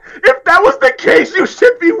 What? If that was the case, you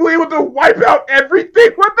should be able to wipe out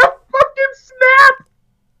everything with a fucking snap.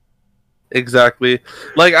 Exactly.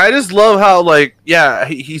 Like, I just love how, like, yeah,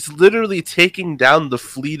 he's literally taking down the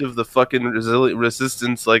fleet of the fucking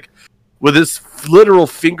resistance, like, with his literal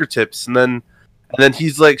fingertips, and then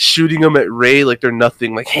he's like shooting them at Rey like they're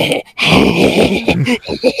nothing. Like,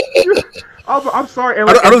 I'm sorry. And,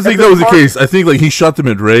 I don't think that was the case. I think like he shot them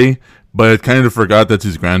at Rey, but kind of forgot that's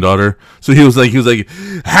his granddaughter. So he was like,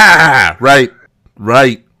 ha, right,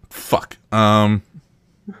 fuck. Hold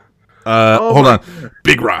on,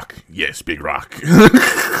 Big Rock. Yes, Big Rock.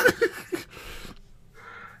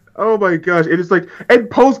 Oh my gosh! It is like, and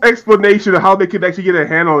post explanation of how they could actually get a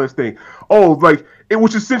hand on this thing. Oh, like it,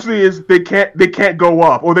 which essentially is they can't go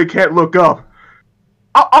up or they can't look up.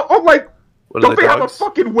 I'm like, don't they have a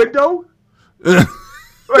fucking window?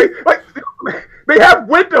 like they have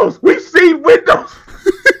windows. We've seen windows.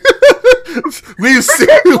 We've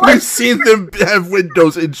seen them have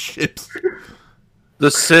windows in ships.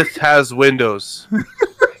 The Sith has windows.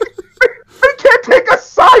 They can't take a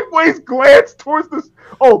sideways glance towards this.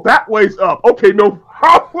 Oh, that way's up. Okay, no.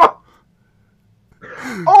 Oh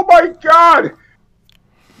my god.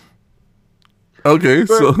 Okay,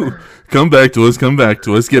 so come back to us. Get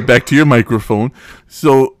back to your microphone.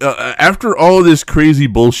 So after all this crazy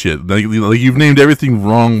bullshit, like you've named everything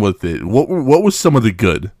wrong with it. What was some of the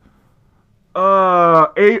good?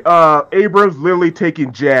 Abrams literally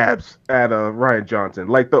taking jabs at Rian Johnson,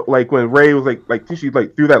 like when Rey was like she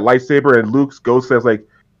threw that lightsaber and Luke's ghost says like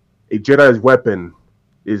a Jedi's weapon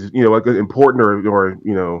is like important or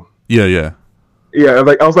yeah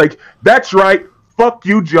like I was like, that's right, fuck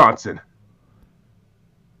you, Johnson.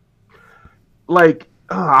 Like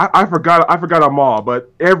I forgot them all,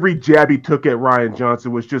 but every jab he took at Rian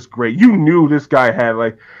Johnson was just great. You knew this guy had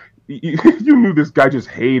like you knew this guy just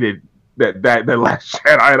hated that Last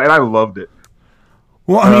Jedi, and I loved it.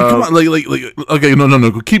 Well, I mean, come on, like okay,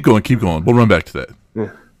 no, keep going. We'll run back to that.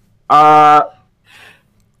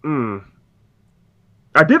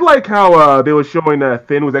 I did like how they were showing that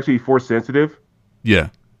Finn was actually Force sensitive. Yeah,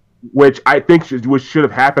 which I think should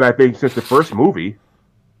have happened. I think since the first movie.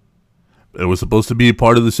 It was supposed to be a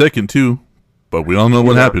part of the second too, but we all know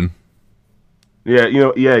what happened. Yeah,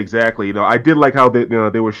 yeah, exactly. I did like how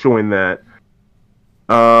they were showing that.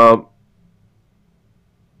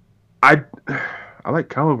 I like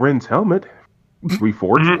Kylo Ren's helmet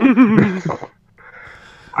reforged.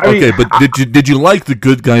 But did you like the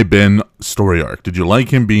good guy Ben story arc? Did you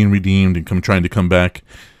like him being redeemed and trying to come back?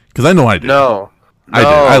 Because I know I did. No,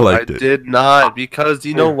 I liked it. I did not, because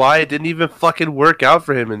you know why? It didn't even fucking work out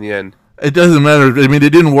for him in the end. It doesn't matter. I mean,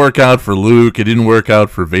 it didn't work out for Luke. It didn't work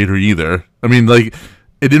out for Vader either. I mean, like,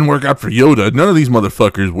 it didn't work out for Yoda. None of these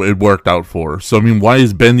motherfuckers it worked out for. So, I mean, why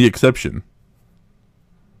is Ben the exception?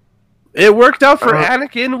 It worked out for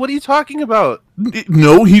Anakin. What are you talking about?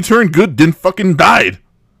 No, he turned good, then fucking died.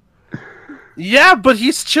 Yeah, but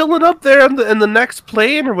he's chilling up there in the next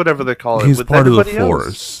plane or whatever they call it. He's with part of the everybody Force.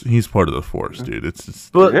 else. He's part of the Force, dude.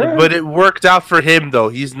 But it worked out for him though.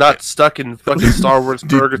 He's not stuck in fucking Star Wars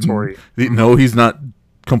purgatory. No, he's not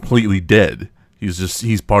completely dead.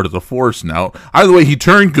 He's part of the Force now. Either way, he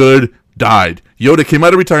turned good, died. Yoda came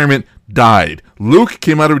out of retirement, died. Luke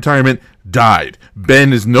came out of retirement, died.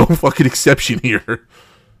 Ben is no fucking exception here.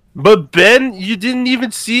 But Ben, you didn't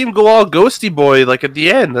even see him go all ghosty boy like at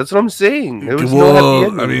the end. That's what I'm saying. It was no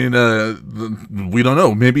happy ending. I mean, we don't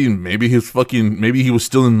know. Maybe he was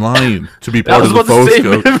still in line to be part of the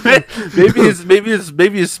Force.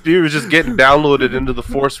 Maybe his spirit was just getting downloaded into the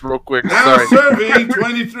Force real quick. Now Sorry. serving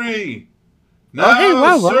 23.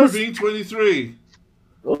 Now serving 23.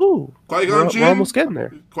 Oh, Qui-Gon Jinn. We're almost getting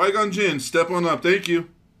there. Qui-Gon Jinn, step on up. Thank you.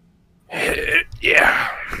 Yeah.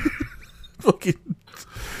 Fucking.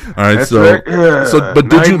 All right, That's but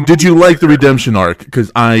right. did you like the redemption arc?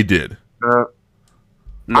 Because I did. No.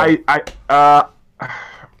 I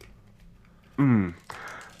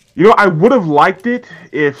would have liked it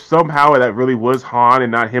if somehow that really was Han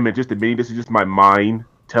and not him, and just admitting this is just my mind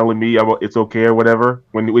telling me it's okay or whatever.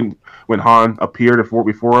 When Han appeared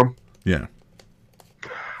before him. Yeah.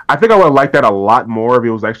 I think I would have liked that a lot more if it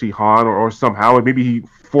was actually Han or somehow, and maybe he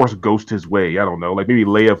forced Ghost his way. I don't know, like maybe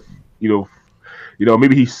Leia,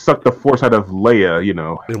 maybe he sucked the Force out of Leia.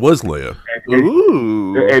 It was Leia.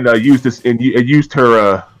 And used this and used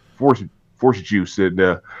her Force juice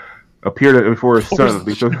and appeared before his son.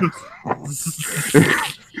 It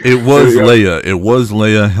was Leia. It was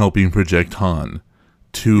Leia helping project Han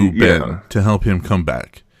to Ben to help him come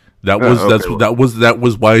back. That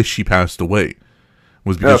was why she passed away.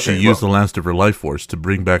 Was because she used the last of her life force to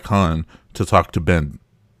bring back Han to talk to Ben.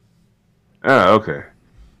 Ah, okay.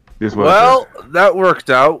 Just wanted Well, that worked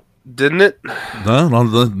out, didn't it? No,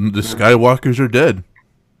 the Skywalkers are dead.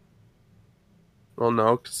 Well,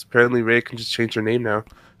 no, because apparently Rey can just change her name now.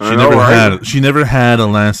 She never had a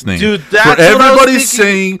last name. Dude, that's for what I was everybody's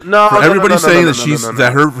saying. thinking. No, for no, everybody's no, no, saying no, that no, she's no, no,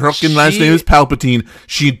 that no. her fucking last name is Palpatine.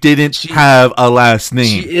 She didn't have a last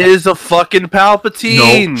name. She is a fucking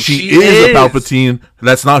Palpatine. No, she is a Palpatine.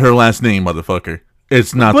 That's not her last name, motherfucker.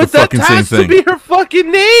 It's not the fucking same has thing. to be her fucking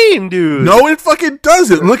name, dude. No, it fucking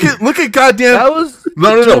doesn't. Look at goddamn. That was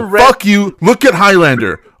no. direct- Fuck you. Look at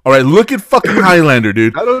Highlander. All right, look at fucking Highlander,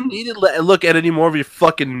 dude. I don't need to look at any more of your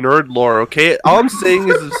fucking nerd lore, okay? All I'm saying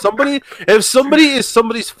is if somebody is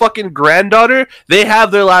somebody's fucking granddaughter, they have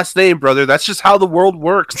their last name, brother. That's just how the world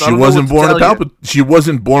works. She wasn't born a Palpatine. She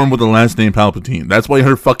wasn't born with the last name Palpatine. That's why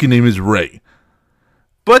her fucking name is Rey.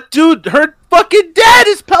 But dude, her fucking dad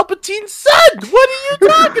is Palpatine's son. What are you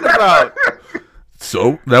talking about?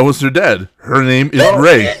 So that was her dad. Her name is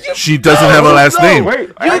Rey. She doesn't have a last name. Wait,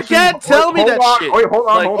 You can't tell me that shit. Wait, hold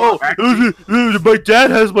on. Like, my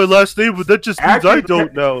dad has my last name, but that just means I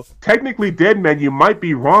don't know. Technically, Dead Man, you might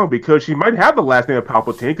be wrong because she might have the last name of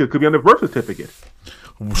Palpatine because it could be on the birth certificate.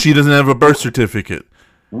 She doesn't have a birth certificate.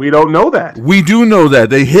 We don't know that. We do know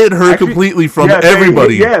that. They hid her completely from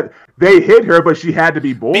everybody. They hid her, but she had to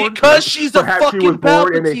be born. Because she's a fucking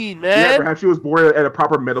Palpatine, man. Yeah, perhaps she was born at a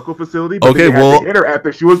proper medical facility, but okay, they had to hit her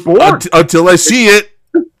after she was born. Until I see it.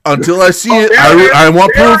 Until I see it. I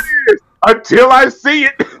want proof. Until I see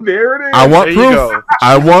it. There it is. I want proof.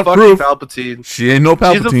 I want proof. Palpatine. She ain't no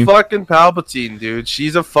Palpatine. She's a fucking Palpatine, dude.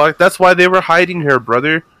 She's a fuck. That's why they were hiding her,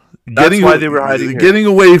 brother. That's why they were hiding her. Getting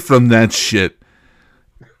away from that shit.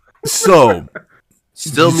 So...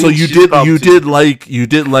 Still so you did like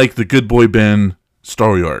the Good Boy Ben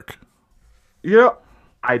story arc. Yeah,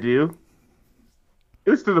 I do. It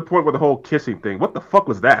was to the point with the whole kissing thing. What the fuck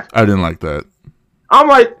was that? I didn't like that. I'm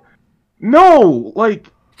like, no, like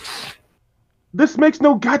this makes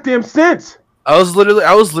no goddamn sense. I was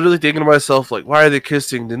literally thinking to myself, like, why are they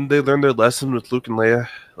kissing? Didn't they learn their lesson with Luke and Leia?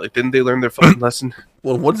 Like, didn't they learn their fucking lesson?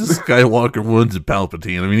 Well, what's a Skywalker? One's a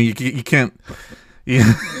Palpatine. I mean, you can't.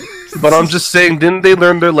 Yeah. But I'm just saying, didn't they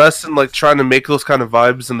learn their lesson, like trying to make those kind of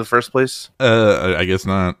vibes in the first place? I guess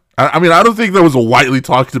not. I mean, I don't think that was a widely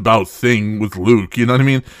talked about thing with Luke. You know what I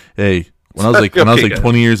mean? Hey, when I was like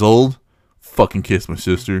 20 years old, fucking kiss my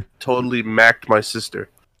sister. Totally macked my sister.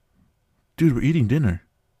 Dude, we're eating dinner.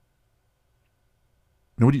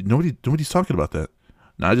 Nobody's talking about that.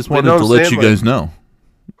 No, I just wanted to let you guys know.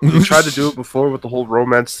 We tried to do it before with the whole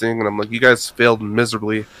romance thing, and I'm like, you guys failed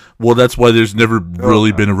miserably. Well, that's why there's never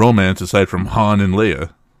really been a romance aside from Han and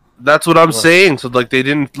Leia. That's what I'm saying. So, like, they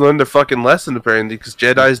didn't learn their fucking lesson, apparently, because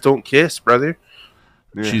Jedis don't kiss, brother.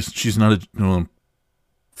 Yeah. She's not a...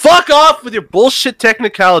 Fuck off with your bullshit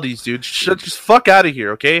technicalities, dude. Just fuck out of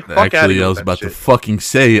here, okay? Fuck Actually, out of here. I was about to fucking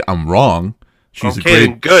say I'm wrong. She's a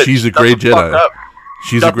great Jedi. She's a great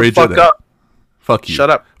Jedi. Fuck you. Shut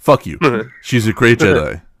up. Fuck you. She's a great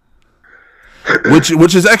Jedi.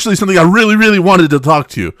 Which is actually something I really, really wanted to talk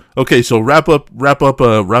to you. Okay, so wrap up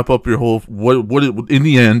your whole what in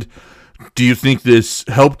the end, do you think this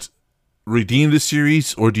helped redeem the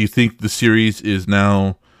series, or do you think the series is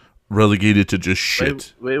now relegated to just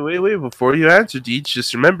shit? Wait, before you answer, Deej,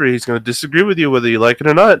 just remember he's gonna disagree with you whether you like it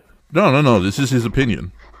or not. No, this is his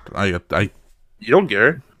opinion. I You don't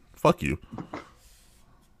care. Fuck you.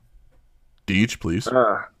 Deej, please.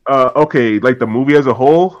 Okay, like the movie as a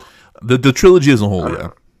whole? The trilogy as a whole,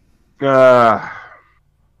 yeah.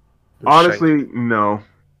 Honestly, no.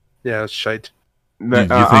 Yeah, it's shite. You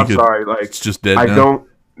think I'm sorry, like it's just dead. I now? don't.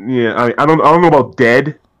 Yeah, I don't know about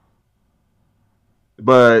dead,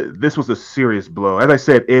 but this was a serious blow. As I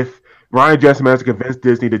said, if Ryan Johnson managed to convince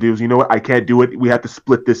Disney to do, you know what, I can't do it. We have to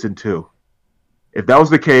split this in two. If that was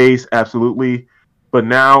the case, absolutely. But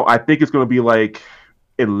now I think it's going to be like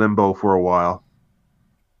in limbo for a while.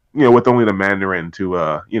 You know, with only the Mandarin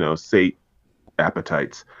to, sate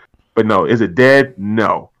appetites. But no, is it dead?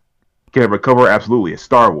 No. Can it recover? Absolutely. It's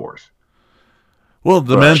Star Wars. Well,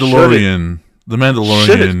 The Mandalorian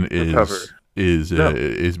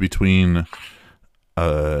is between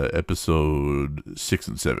episode 6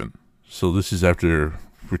 and 7. So this is after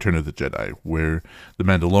Return of the Jedi, where The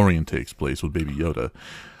Mandalorian takes place with Baby Yoda.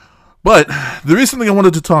 But there is something I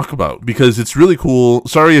wanted to talk about because it's really cool.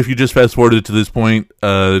 Sorry if you just fast forwarded to this point.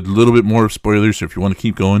 A little bit more spoilers if you want to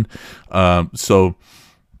keep going. So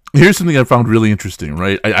here's something I found really interesting,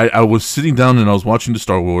 right? I was sitting down and I was watching the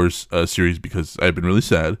Star Wars series because I've been really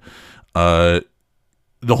sad. The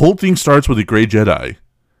whole thing starts with a gray Jedi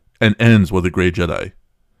and ends with a gray Jedi.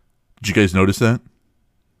 Did you guys notice that?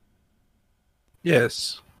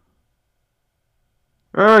 Yes.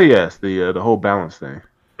 Oh yes, the whole balance thing.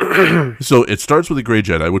 So it starts with a gray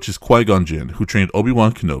Jedi, which is Qui-Gon Jinn, who trained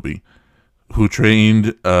Obi-Wan Kenobi, who trained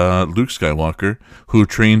Luke Skywalker, who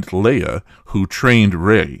trained Leia, who trained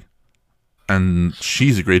Rey. And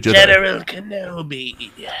she's a great Jedi. General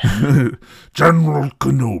Kenobi. General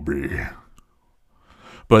Kenobi.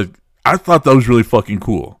 But I thought that was really fucking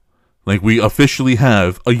cool. Like, we officially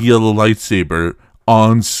have a yellow lightsaber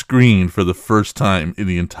on screen for the first time in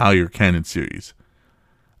the entire canon series.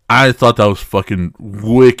 I thought that was fucking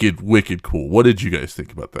wicked cool. What did you guys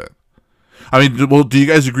think about that? I mean, well, do you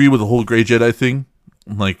guys agree with the whole Grey Jedi thing?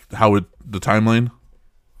 Like, how it, the timeline?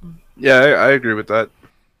 Yeah, I agree with that.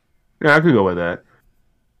 Yeah, I could go with that.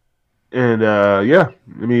 And yeah,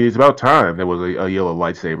 I mean, it's about time there was a yellow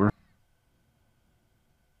lightsaber.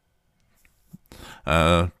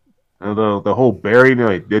 Although the whole burying,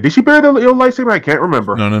 like, did she bury the yellow lightsaber? I can't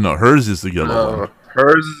remember. No. Hers is the yellow one.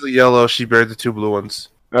 Hers is the yellow. She buried the two blue ones.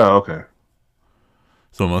 Oh, okay.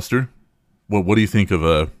 So, Mustard, what do you think of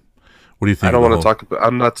what do you think? I don't want to talk about.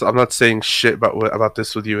 I'm not saying shit about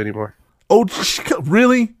this with you anymore. Oh,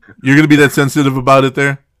 really? You're gonna be that sensitive about it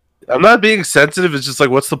there? I'm not being sensitive. It's just like,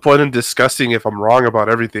 what's the point in discussing if I'm wrong about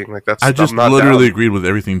everything? Like that's. I just I'm not literally down. agreed with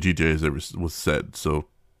everything GJ has ever was said. So,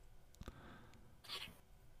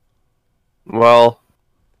 Well,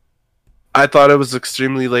 I thought it was an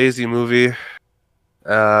extremely lazy movie.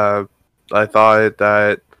 I thought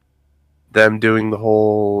that them doing the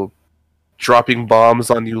whole dropping bombs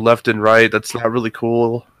on you left and right, that's not really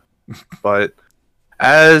cool. But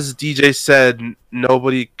as DJ said,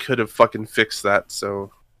 nobody could have fucking fixed that.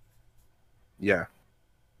 So, yeah,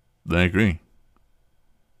 I agree.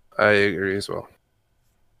 I agree as well.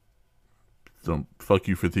 So, fuck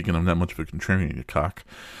you for thinking I'm that much of a contrarian, you cock.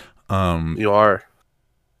 You are.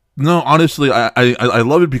 No, honestly, I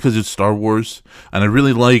love it because it's Star Wars, and I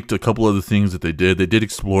really liked a couple of the things that they did. They did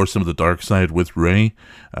explore some of the dark side with Rey,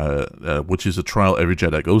 which is a trial every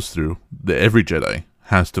Jedi goes through. Every Jedi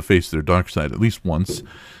has to face their dark side at least once.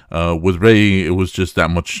 With Rey, it was just that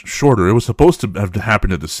much shorter. It was supposed to have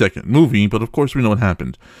happened at the second movie, but of course we know what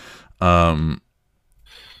happened. I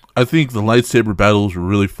think the lightsaber battles were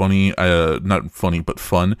really funny. Not funny, but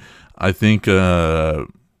fun. I think the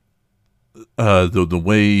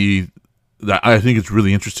way that I think it's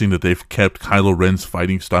really interesting that they've kept Kylo Ren's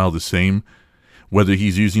fighting style the same, whether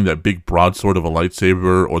he's using that big broadsword of a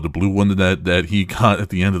lightsaber or the blue one that he got at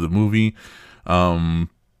the end of the movie. But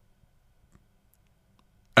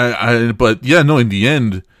yeah, no, in the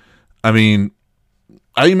end, I mean,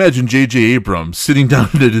 I imagine J.J. Abrams sitting down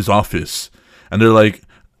at his office, and they're like,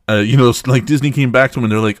 like Disney came back to him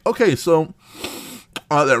and they're like, okay, so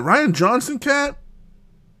that Ryan Johnson cat,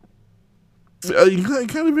 you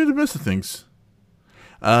kind of made the best of things.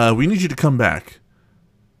 We need you to come back.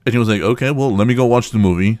 And he was like, okay, well, let me go watch the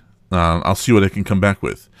movie. I'll see what I can come back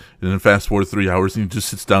with. And then fast forward 3 hours, and he just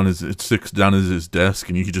sits down at his desk,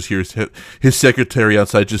 and you can just hear his secretary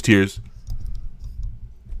outside just hears,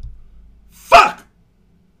 "Fuck."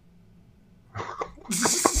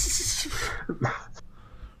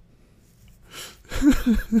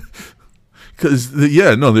 Because there's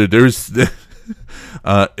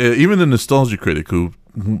even the nostalgia critic who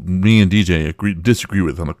me and DJ disagree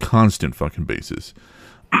with on a constant fucking basis.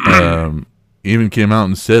 Even came out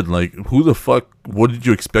and said, like, who the fuck, what did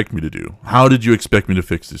you expect me to do? How did you expect me to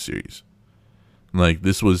fix this series? Like,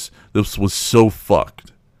 this was so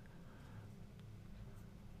fucked.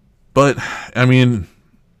 But, I mean,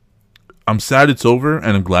 I'm sad it's over,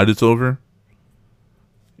 and I'm glad it's over.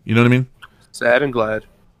 You know what I mean? Sad and glad.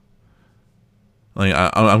 Like,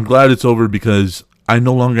 I'm glad it's over because I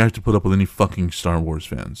no longer have to put up with any fucking Star Wars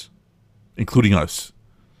fans, including us.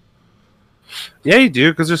 Yeah, you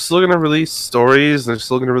do, because they're still going to release stories, and they're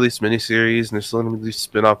still going to release miniseries, and they're still going to release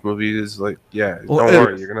spin-off movies. Like, yeah, don't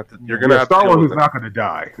worry, you're going to have Star to Wars is not going to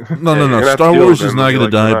die. No. Star Wars is not going to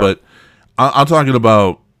die, but I'm talking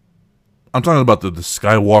about the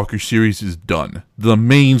Skywalker series is done. The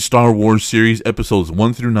main Star Wars series, episodes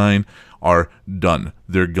 1 through 9, are done.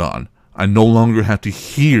 They're gone. I no longer have to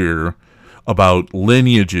hear about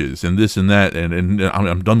lineages and this and that, and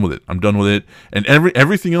I'm done with it. I'm done with it. And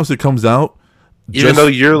everything else that comes out, even though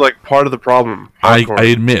you're like part of the problem, I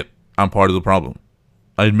admit I'm part of the problem.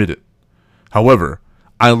 I admit it. However,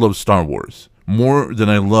 I love Star Wars more than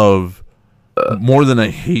I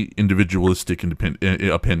hate individualistic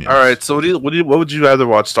opinions. All right, so what would you rather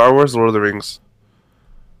watch, Star Wars or Lord of the Rings?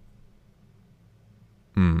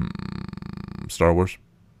 Star Wars.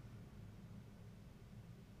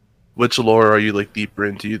 Which lore are you like deeper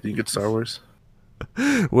into? You think it's Star Wars?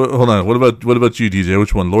 Well, hold on. What about you, DJ?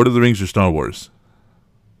 Which one, Lord of the Rings or Star Wars?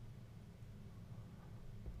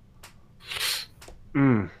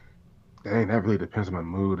 Mm, dang, that really depends on my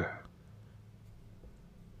mood.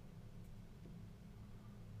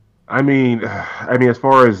 As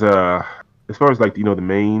far as like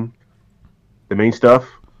the main stuff,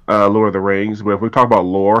 Lord of the Rings. But if we talk about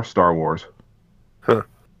lore, Star Wars. Huh.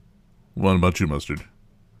 What about you, Mustard?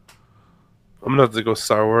 I'm gonna have to go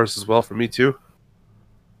Star Wars as well for me too.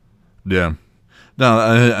 Yeah.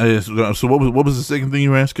 No, so what was the second thing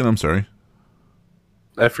you were asking? I'm sorry.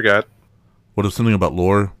 I forgot. What is something about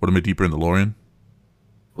lore? What am I deeper in the lore in?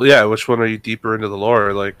 Well, yeah. Which one are you deeper into the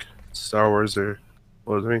lore, like Star Wars or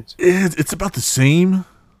Lord of the Rings? It's about the same.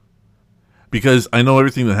 Because I know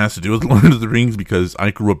everything that has to do with Lord of the Rings because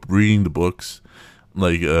I grew up reading the books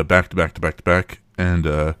like back to back to back to back, and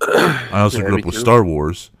I also Yeah, grew me up with too. Star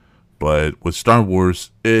Wars. But with Star Wars,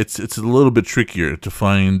 it's a little bit trickier to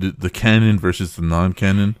find the canon versus the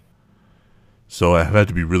non-canon. So I've had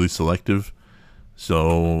to be really selective.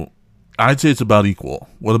 So I'd say it's about equal.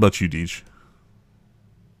 What about you, Deej?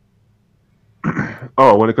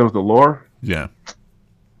 Oh, when it comes to lore, Yeah,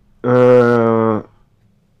 uh,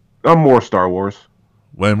 I'm more Star Wars.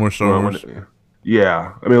 way more Star Well, Wars.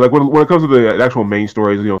 yeah, I mean, like when it comes to the actual main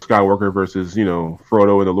stories, Skywalker versus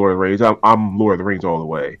Frodo and the Lord of the Rings. I'm Lord of the Rings all the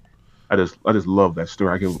way. I just love that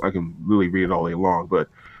story. I can really read it all day long. But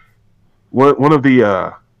one of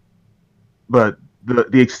the but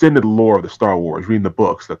the extended lore of the Star Wars, reading the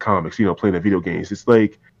books, the comics, playing the video games. It's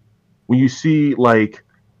like when you see like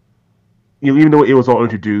even though it was all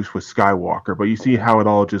introduced with Skywalker, but you see how it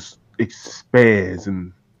all just expands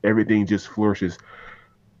and everything just flourishes.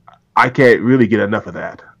 I can't really get enough of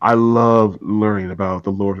that. I love learning about the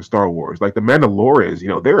lore of Star Wars. Like the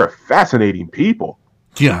Mandalorians, they're a fascinating people.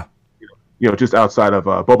 Yeah, Just outside of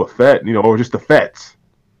Boba Fett, or just the Fetts.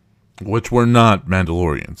 which were not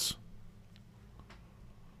Mandalorians.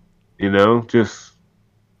 Just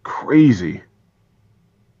crazy.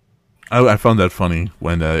 I found that funny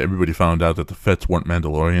when everybody found out that the Fets weren't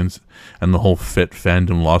Mandalorians, and the whole Fett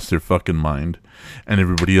fandom lost their fucking mind, and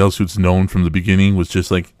everybody else who's known from the beginning was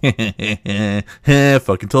just like,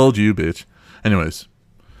 fucking told you, bitch. Anyways,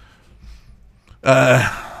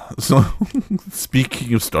 so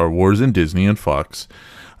speaking of Star Wars and Disney and Fox,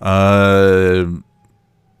 welcome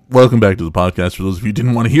back to the podcast. For those of you who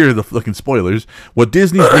didn't want to hear the fucking spoilers, what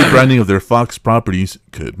Disney's rebranding of their Fox properties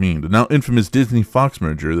could mean. The now infamous Disney-Fox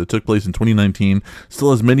merger that took place in 2019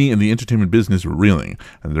 still has many in the entertainment business reeling,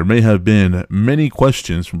 and there may have been many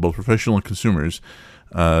questions from both professional and consumers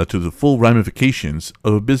to the full ramifications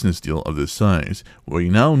of a business deal of this size. We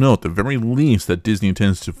now know at the very least that Disney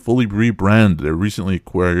intends to fully rebrand their recently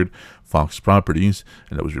acquired Fox properties,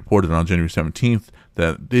 and it was reported on January 17th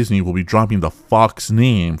that Disney will be dropping the Fox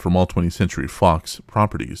name from all 20th Century Fox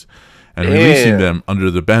properties and releasing them under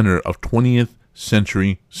the banner of 20th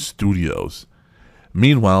Century Studios.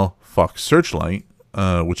 Meanwhile, Fox Searchlight,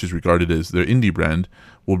 which is regarded as their indie brand,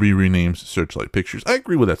 will be renamed Searchlight Pictures. I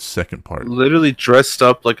agree with that second part. Literally dressed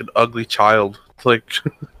up like an ugly child. Like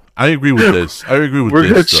I agree with this. I agree with we're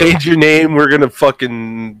this. gonna though. change your name. We're gonna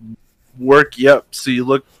fucking work you up so you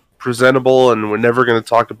look presentable, and we're never gonna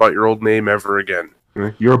talk about your old name ever again.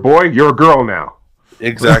 You're a boy, you're a girl now.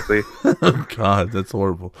 Exactly. Oh, God, that's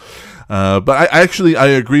horrible. But I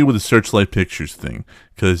agree with the Searchlight Pictures thing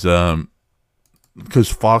because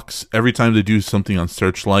Fox, every time they do something on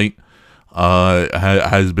Searchlight,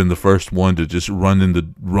 has been the first one to just run in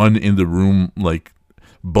the room like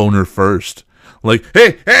boner first. Like,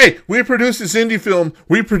 hey, we produced this indie film.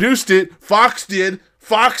 We produced it. Fox did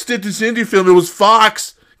this indie film. It was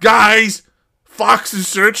Fox, guys. Fox's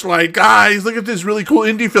Searchlight, guys. Look at this really cool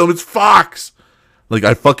indie film. It's Fox. Like,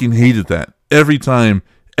 I fucking hated that. Every time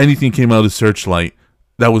anything came out of Searchlight,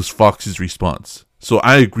 that was Fox's response. So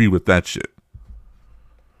I agree with that shit.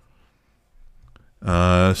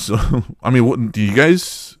 So I mean, do you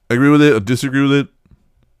guys agree with it or disagree with it?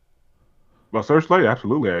 Well, Searchlight,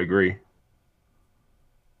 absolutely, I agree.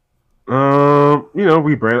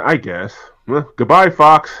 Rebrand, I guess. Goodbye,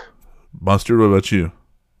 Fox. Mustard, what about you?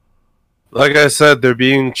 Like I said, they're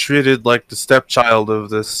being treated like the stepchild of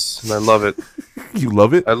this, and I love it. You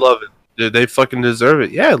love it? I love it. Dude, they fucking deserve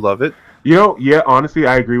it. Yeah, I love it. Yeah, honestly,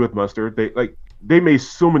 I agree with Mustard. They made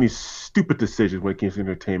so many stupid decisions when it came to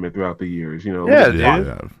entertainment throughout the years. Yeah,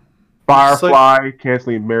 with Firefly,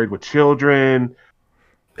 canceling Married with Children,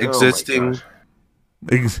 Existing.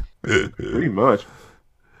 pretty much.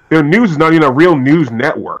 Their news is not even a real news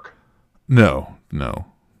network. No.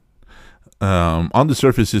 On the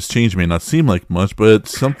surface, this change may not seem like much, but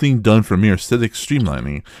it's something done for mere aesthetic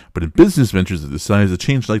streamlining. But in business ventures of this size, a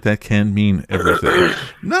change like that can mean everything.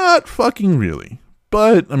 Not fucking really.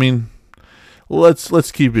 But, I mean,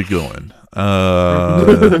 let's keep it going.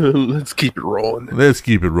 Let's keep it rolling. Let's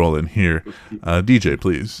keep it rolling here. DJ,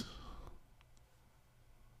 please.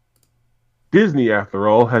 Disney, after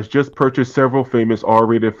all, has just purchased several famous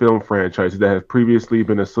R-rated film franchises that have previously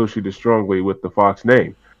been associated strongly with the Fox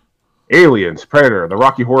name. Aliens, Predator, The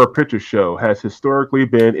Rocky Horror Picture Show has historically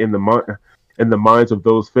been in the minds of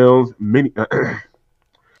those films.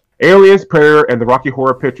 Aliens, Predator, and The Rocky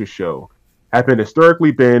Horror Picture Show have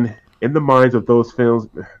historically been in the minds of those films.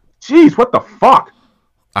 Jeez, what the fuck?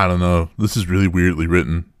 I don't know. This is really weirdly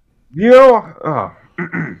written. You know,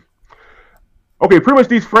 okay, pretty much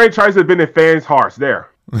these franchises have been in fans' hearts. There.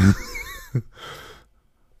 All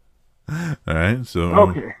right, so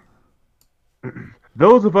Okay.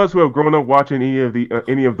 Those of us who have grown up watching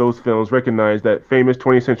any of those films recognize that famous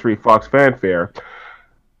 20th Century Fox fanfare,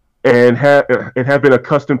 and have been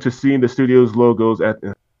accustomed to seeing the studio's logos at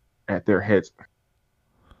their heads.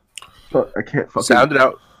 I can't fucking Sound it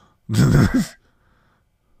out.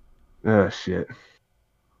 Oh shit.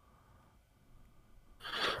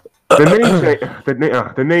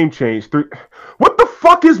 The name change. What the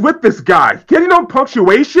fuck is with this guy? Getting on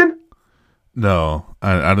punctuation? no,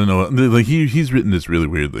 I don't know. Like he's written this really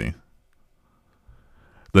weirdly.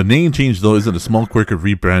 The name change, though, isn't a small quirk of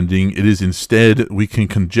rebranding. It is instead, we can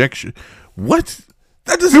conjecture. What?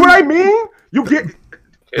 That doesn't. See what I mean? You get.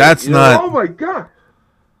 That's not. Oh my god.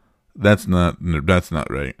 That's not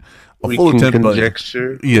right. We can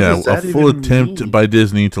conjecture. Yeah, What does a that full even attempt mean? by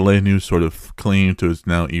Disney to lay a new sort of claim to its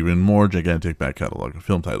now even more gigantic back catalog of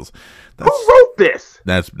film titles. Who wrote this?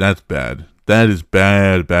 That's bad. That is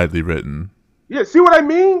badly written. Yeah, see what I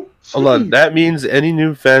mean? Hold on, Jeez. that means any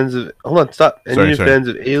new fans of stop. Any new fans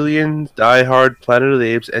of Aliens, Die Hard, Planet of the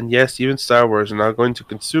Apes, and yes, even Star Wars are now going to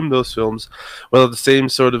consume those films without the same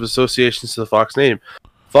sort of associations to the Fox name.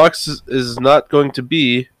 Fox is not going to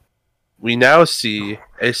be. We now see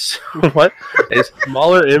a smaller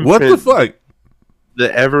imprint. What the fuck?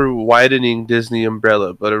 The ever widening Disney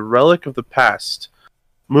umbrella, but a relic of the past.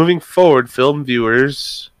 Moving forward, film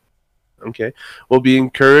viewers, will be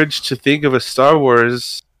encouraged to think of a Star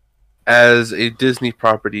Wars as a Disney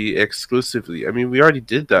property exclusively. I mean, we already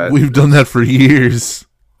did that. We've done that for years.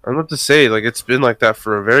 I'm about to say, like, it's been like that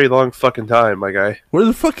for a very long fucking time, my guy. Where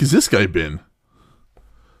the fuck has this guy been?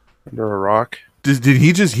 Under a rock. Did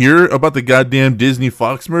he just hear about the goddamn Disney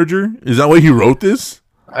Fox merger? Is that why he wrote this?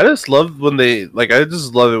 I just love when they I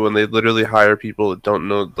just love it when they literally hire people that don't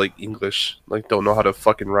know English, don't know how to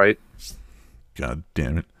fucking write. God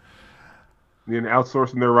damn it. They're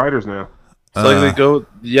outsourcing their writers now. It's like they go,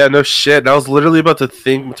 yeah, no shit. And I was literally about to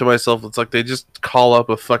think to myself, it's like they just call up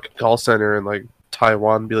a fucking call center in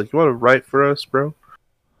Taiwan and be like, "You want to write for us, bro?"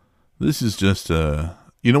 This is just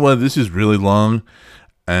you know what? This is really long.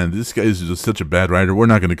 And this guy is just such a bad writer. We're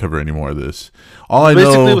not going to cover any more of this.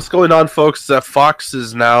 Basically, what's going on, folks, is that Fox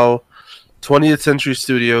is now 20th Century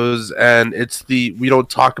Studios, and it's the we don't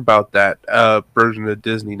talk about that version of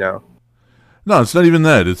Disney now. No, it's not even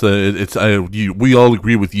that. We all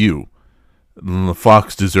agree with you.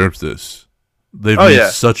 Fox deserves this. They've made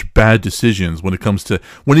such bad decisions when it comes to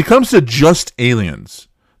just Aliens,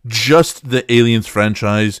 just the Aliens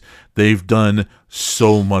franchise. They've done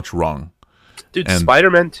so much wrong. Dude,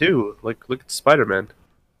 Spider-Man too. Look at Spider-Man.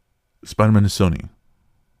 Spider-Man is Sony.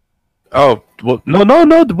 Oh, well, no,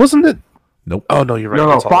 wasn't it? Nope. Oh no, you're right.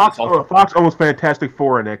 No, Fox owns Fantastic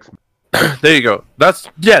Four and X-Men. There you go. That's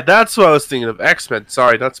what I was thinking of. X-Men.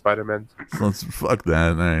 Sorry, not Spider-Man. Let's fuck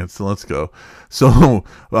that. All right, so let's go. So,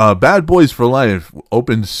 Bad Boys for Life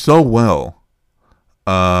opened so well,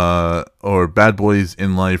 or Bad Boys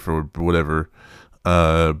in Life, or whatever.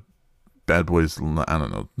 Bad Boys, I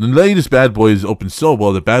don't know. The latest Bad Boys opened so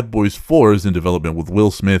well that Bad Boys 4 is in development with Will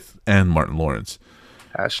Smith and Martin Lawrence.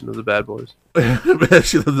 Passion of the Bad Boys.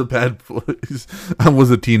 Passion of the Bad Boys. I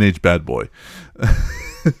was a teenage bad boy.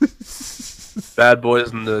 Bad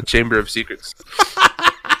Boys in the Chamber of Secrets.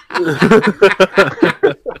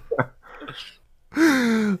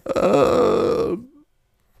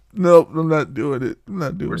 Nope, I'm not doing it. I'm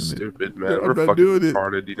not doing We're it. stupid, man. I'm We're not fucking doing it.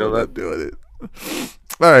 retarded. You know I'm that? not doing it.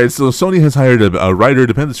 All right, so Sony has hired a writer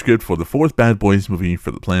to pen the script for the fourth Bad Boys movie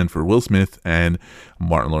for the plan for Will Smith and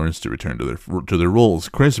Martin Lawrence to return to their roles.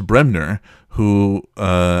 Chris Bremner, who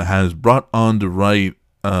has brought on to write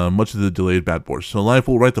much of the delayed Bad Boys for Life,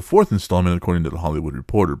 will write the fourth installment, according to the Hollywood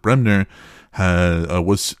Reporter. Bremner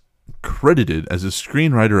was credited as a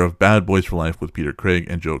screenwriter of Bad Boys for Life with Peter Craig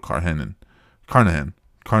and Joe Carnahan. Carnahan.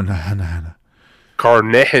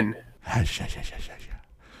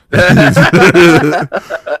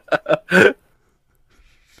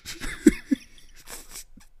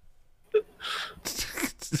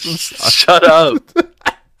 Shut up.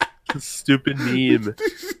 Stupid meme.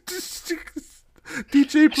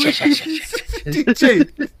 DJ,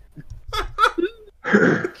 DJ.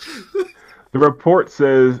 The report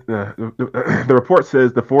says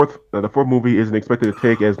the fourth movie isn't expected to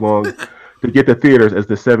take as long to get to theaters as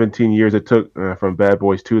the 17 years it took from Bad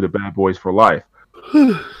Boys 2 to Bad Boys for Life.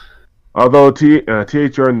 Although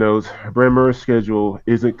THR notes Bremer's schedule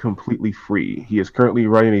isn't completely free. He is currently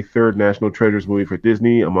writing a third National Treasures movie for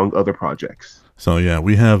Disney, among other projects. So yeah,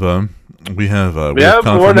 we have more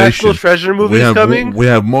National Treasure movies coming. We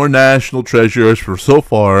have more National Treasures for so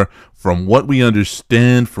far. From what we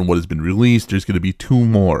understand, from what has been released, there's going to be 2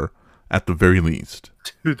 more at the very least.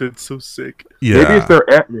 Dude, that's so sick. Yeah, maybe it's their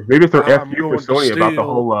FU for going to Sony about the steal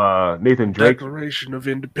whole Nathan Drake. Declaration of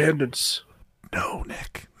Independence. No,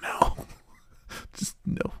 Nick, no, just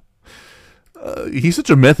no. He's such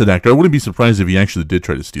a method actor. I wouldn't be surprised if he actually did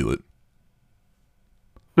try to steal it.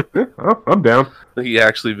 Oh, I'm down. He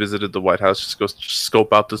actually visited the White House just go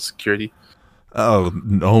scope out the security. Oh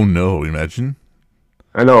no! Imagine.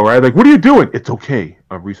 I know, right? Like, what are you doing? It's okay.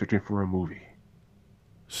 I'm researching for a movie.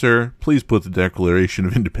 Sir, please put the Declaration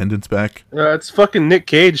of Independence back. It's fucking Nick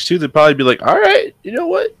Cage too. They'd probably be like, "All right, you know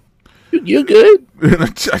what? You good?"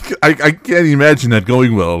 I can't imagine that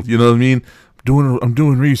going well. You know what I mean? I'm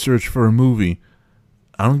doing research for a movie.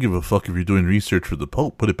 I don't give a fuck if you're doing research for the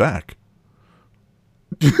Pope. Put it back.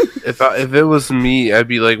 If it was me, I'd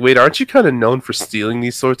be like, "Wait, aren't you kind of known for stealing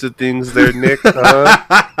these sorts of things, there, Nick?"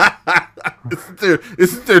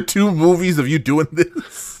 Isn't there 2 movies of you doing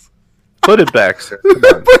this? Put it back, sir. Come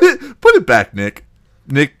on. Put it back, Nick.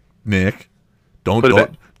 Nick. Don't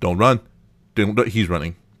run. He's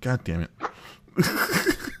running. God damn it.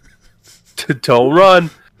 Don't run.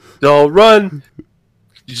 Don't run.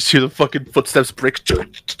 You just hear the fucking footsteps break.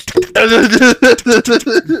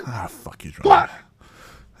 Fuck, he's running.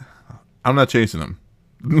 I'm not chasing him.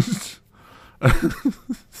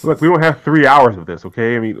 Look, we don't have 3 hours of this,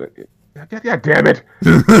 okay? I mean, God damn it!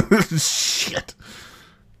 Shit.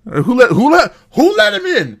 Who let him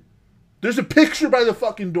in? There's a picture by the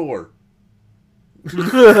fucking door.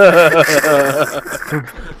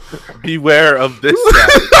 Beware of this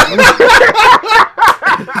guy.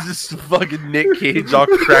 Just fucking Nick Cage all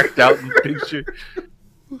cracked out in the picture.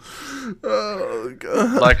 Oh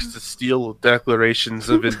god. Likes to steal declarations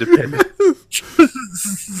of independence.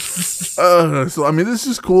 So I mean, this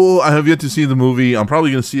is cool. I have yet to see the movie. I'm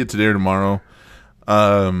probably gonna see it today or tomorrow.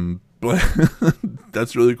 But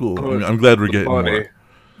that's really cool. I'm glad we're getting more.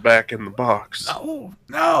 Back in the box.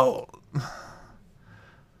 No.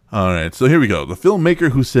 All right, so here we go. The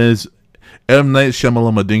filmmaker who says M. Night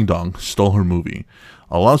Shyamalan Ding Dong stole her movie.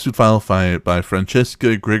 A lawsuit filed by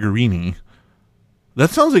Francesca Gregorini. That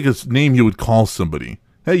sounds like a name you would call somebody.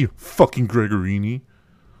 Hey, you fucking Gregorini.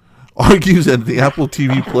 Argues that the Apple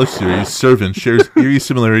TV Plus series Servant shares eerie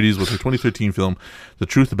similarities with her 2013 film The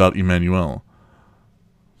Truth About Emmanuel.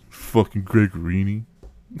 Fucking Gregorini.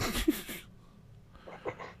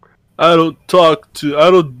 I don't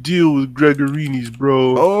deal with Gregorinis,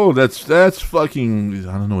 bro. Oh, that's fucking.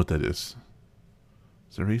 I don't know what that is.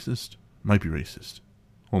 Is that racist? Might be racist.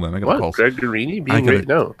 Hold on, I gotta call. Gregorini being right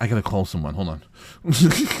now. I gotta call someone. Hold on.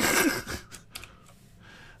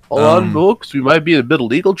 Hold on, folks. We might be in a bit of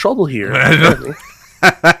legal trouble here.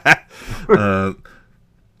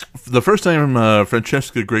 The first time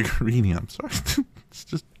Francesca Gregorini, I'm sorry, it's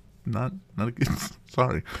just not a good.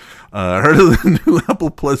 Sorry, heard of the new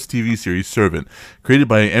Apple Plus TV series Servant, created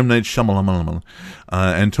by M. Night Shyamalan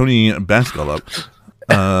and Tony Bascalup.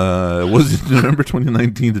 Was in November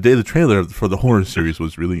 2019, the day the trailer for the horror series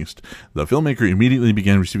was released. The filmmaker immediately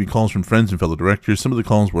began receiving calls from friends and fellow directors. Some of the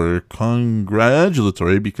calls were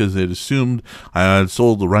congratulatory because they had assumed I had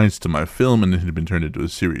sold the rights to my film and it had been turned into a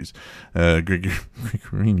series.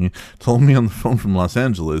 Gregorini told me on the phone from Los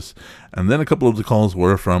Angeles, and then a couple of the calls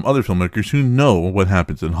were from other filmmakers who know what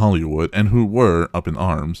happens in Hollywood and who were up in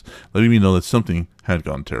arms, letting me know that something had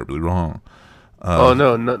gone terribly wrong. Oh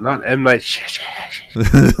no, not M. Night.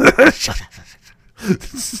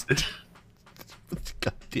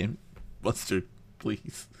 God damn it, Buster,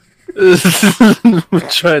 please. I'm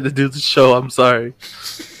trying to do the show. I'm sorry.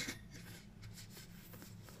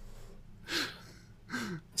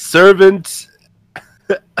 Servant.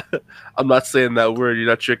 I'm not saying that word. You're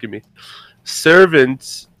not tricking me.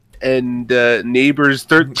 Servant and Neighbors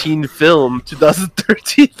 13 film,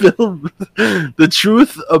 2013 film. The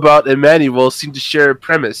Truth About Emmanuel seem to share a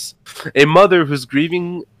premise. A mother who's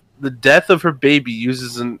grieving the death of her baby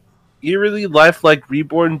uses an eerily lifelike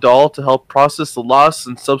reborn doll to help process the loss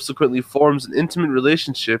and subsequently forms an intimate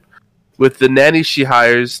relationship with the nanny she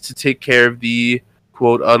hires to take care of the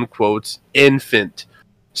quote unquote infant.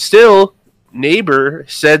 Still, Neighbor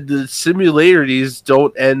said the similarities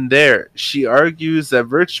don't end there. She argues that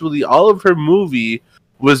virtually all of her movie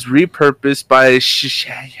was repurposed by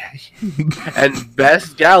and Bess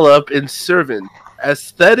Gallup in Servant.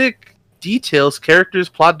 Aesthetic details, characters,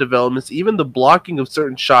 plot developments, even the blocking of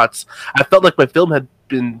certain shots. I felt like my film had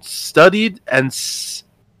been studied and studied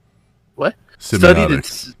in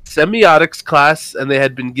semiotics class, and they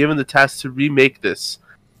had been given the task to remake this.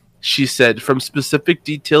 She said, from specific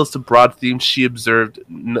details to broad themes she observed,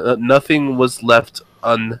 nothing was left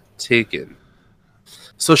untaken.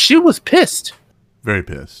 So she was pissed. Very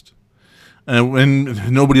pissed.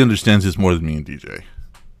 And nobody understands this more than me and DJ.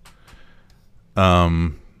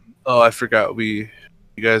 Oh, I forgot. You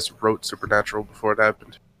guys wrote Supernatural before it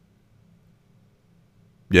happened.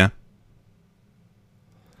 Yeah.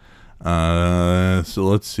 So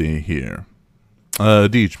let's see here.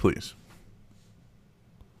 Deej, please.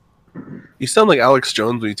 You sound like Alex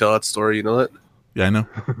Jones when you tell that story, you know that? Yeah, I know.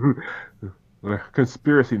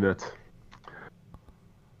 Conspiracy nuts.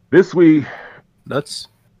 This week... Nuts?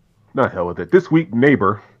 Not hell with it. This week,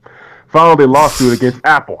 Neighbor filed a lawsuit against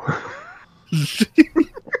Apple.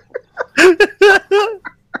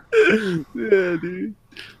 Yeah, dude.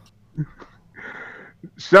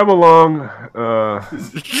 Shyamalan,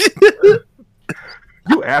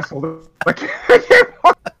 you asshole.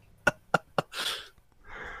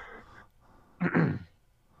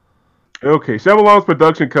 Okay, Shyamalan's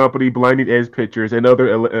production company, Blinding Edge Pictures, and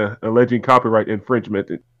other alleging copyright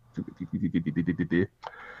infringement.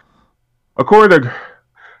 According to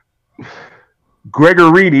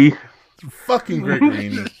Gregorini. Fucking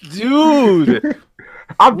Gregorini. Dude!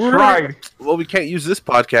 I'm trying. Well, we can't use this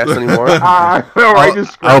podcast anymore.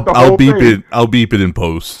 I'll beep it. I'll beep it in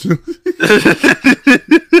post.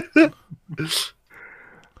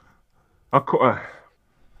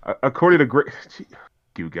 According to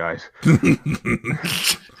you guys.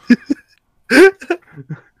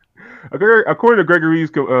 According to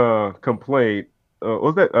Gregory's complaint, what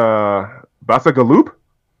was that Basagalup?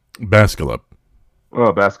 Basgalup.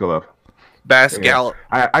 Oh, Basgalup. Basgalup.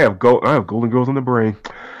 Yeah. I have Golden Girls in the brain.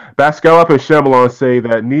 Basgalup and Shyamalan say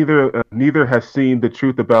that neither has seen the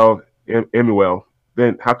truth about Emmanuel.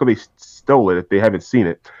 Then how could they stole it if they haven't seen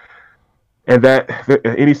it? And that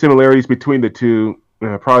any similarities between the two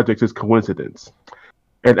projects is coincidence.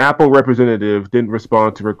 An Apple representative didn't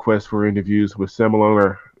respond to requests for interviews with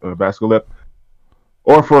Shyamalan or Basgalup,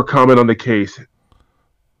 or for a comment on the case.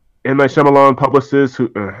 M. Night Shyamalan publicist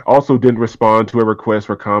who also didn't respond to a request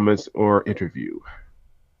for comments or interview.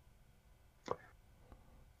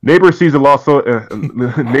 Neighbor sees the lawsuit.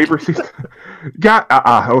 Neighbor sees.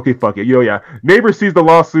 Okay, fuck it. Neighbor sees the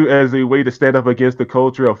lawsuit as a way to stand up against the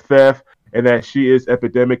culture of theft and that she is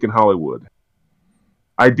epidemic in Hollywood.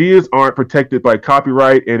 Ideas aren't protected by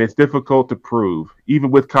copyright, and it's difficult to prove.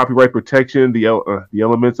 Even with copyright protection, the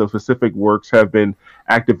elements of specific works have been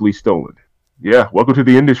actively stolen. Yeah, welcome to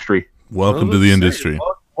the industry. Welcome to the industry.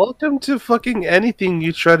 Welcome to fucking anything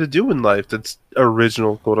you try to do in life that's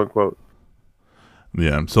original, quote unquote.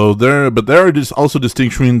 Yeah, so there are just also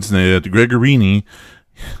distinctions that Gregorini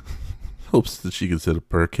hopes that she can set up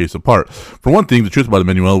her case apart. For one thing, the truth about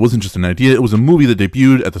Emmanuel wasn't just an idea. It was a movie that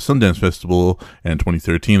debuted at the Sundance Festival in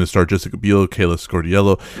 2013 that starred Jessica Biel, Kayla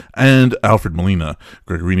Scordiello, and Alfred Molina.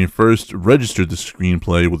 Gregorini first registered the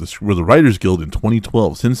screenplay with the Writers Guild in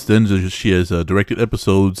 2012. Since then, she has directed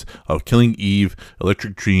episodes of Killing Eve,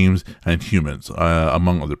 Electric Dreams, and Humans,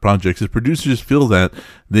 among other projects. As producers feel that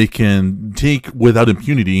they can take without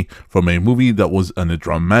impunity from a movie that was in a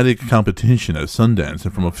dramatic competition at Sundance,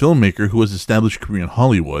 and from a filmmaker who has established career in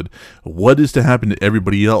Hollywood, what is to happen to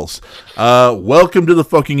everybody else? Welcome to the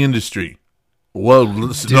fucking industry. Well,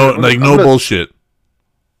 no bullshit.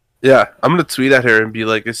 Yeah, I'm gonna tweet at her and be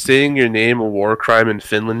like, "Is saying your name a war crime in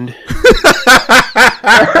Finland?"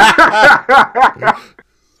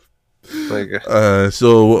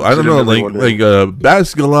 So I don't know,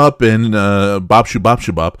 Basgalup and Bop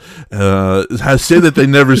has said that they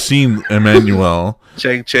never seen Emmanuel.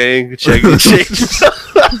 Chang.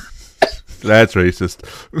 That's racist.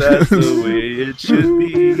 That's the way it should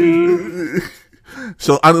be.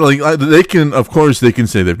 So they can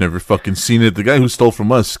say they've never fucking seen it. The guy who stole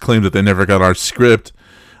from us claimed that they never got our script.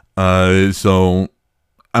 So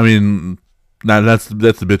I mean, that's the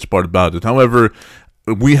bitch part about it. However,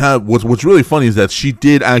 we have what's really funny is that she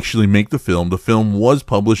did actually make the film. The film was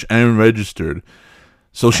published and registered,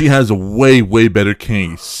 so she has a way better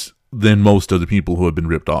case than most of the people who have been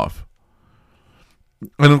ripped off.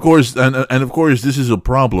 And of course, this is a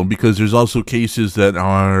problem because there's also cases that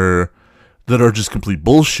are just complete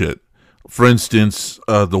bullshit. For instance,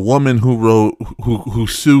 the woman who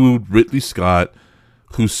sued Ridley Scott,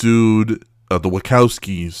 who sued the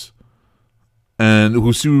Wachowskis, and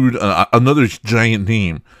who sued another giant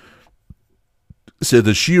name, said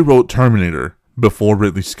that she wrote Terminator before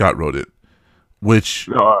Ridley Scott wrote it, which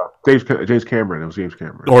James Cameron. It was James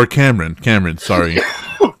Cameron. Or Cameron. Sorry.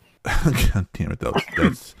 God damn it!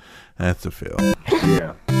 That's a fail.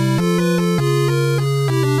 Yeah.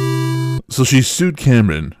 So she sued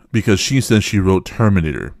Cameron because she says she wrote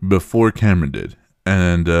Terminator before Cameron did,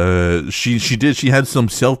 and she had some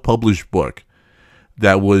self-published book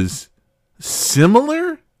that was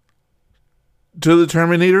similar to the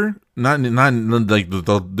Terminator. Not like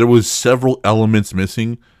there was several elements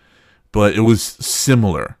missing, but it was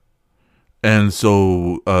similar. And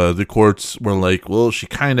so the courts were like, well, she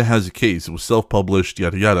kind of has a case. It was self-published,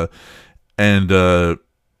 yada, yada. And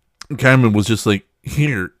Cameron was just like,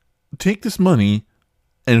 here, take this money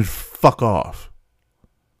and fuck off.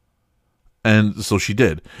 And so she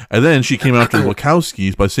did. And then she came after the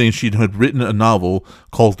Wachowskis by saying she had written a novel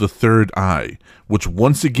called The Third Eye, which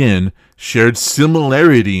once again shared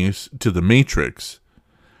similarities to The Matrix.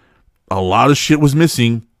 A lot of shit was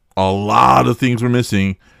missing. A lot of things were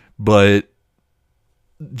missing. But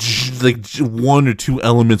like one or two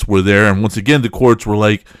elements were there, and once again the courts were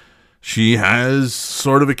like, she has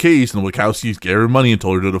sort of a case, and the Wachowskis gave her money and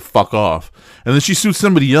told her to fuck off. And then she sued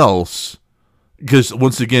somebody else because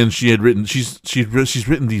once again she's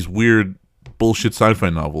written these weird bullshit sci-fi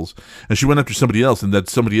novels, and she went after somebody else, and that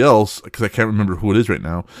somebody else, because I can't remember who it is right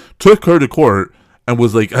now, took her to court and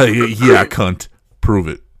was like, hey, yeah, cunt, prove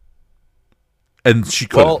it. And she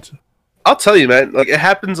couldn't. Well, I'll tell you, man, like, it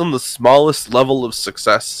happens on the smallest level of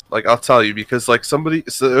success. Like, I'll tell you, because, like, so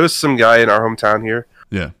there was some guy in our hometown here.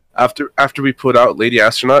 Yeah. After we put out Lady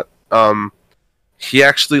Astronaut, he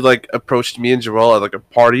actually, like, approached me and Joel at, like, a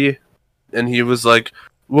party, and he was like,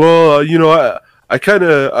 well, you know, I kind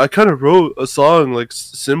of wrote a song, like,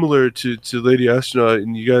 similar to Lady Astronaut,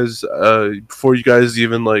 and you guys, before you guys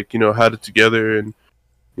even, like, you know, had it together, and,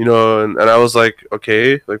 you know, and I was like,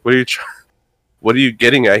 okay, like, what are you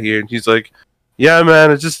getting at here? And he's like, yeah, man,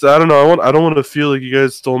 it's just, I don't know, I don't want to feel like you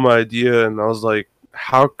guys stole my idea. And I was like,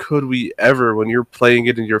 how could we ever, when you're playing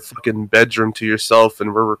it in your fucking bedroom to yourself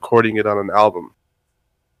and we're recording it on an album?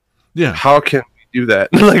 Yeah. How can we do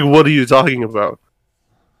that? Like, what are you talking about?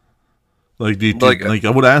 Like, I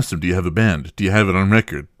would ask him, do you have a band? Do you have it on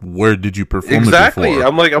record? Where did you perform exactly. it before?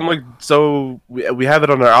 I'm like, so we have it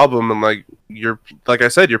on our album, and like, you're, like I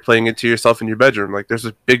said, you're playing it to yourself in your bedroom. Like, there's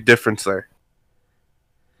a big difference there.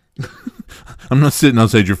 I'm not sitting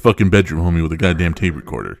outside your fucking bedroom, homie, with a goddamn tape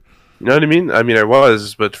recorder. You know what I mean? I mean, I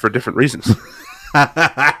was, but for different reasons. But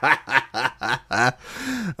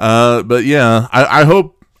yeah, I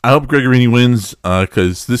hope Gregorini wins,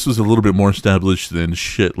 because this was a little bit more established than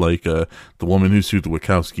shit like the woman who sued the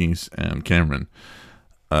Wachowskis and Cameron.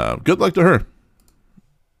 Good luck to her.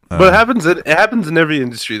 But it happens in every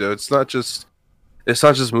industry, though. It's not just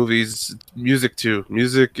movies, music too.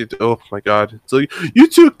 Oh my god, it's like, you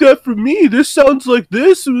took that from me. This sounds like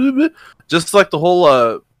this. Just like the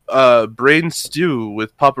whole brain stew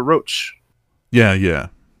with Papa Roach. Yeah.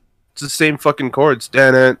 It's the same fucking chords.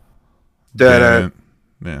 Dan it.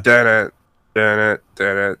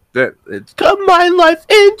 It's come my life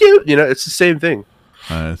into. You know, it's the same thing.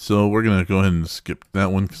 Alright, so we're gonna go ahead and skip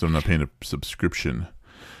that one because I'm not paying a subscription.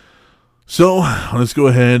 So let's go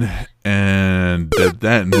ahead and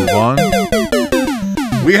move on.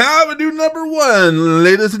 We have a new number one,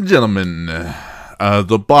 ladies and gentlemen.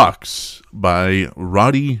 The Box by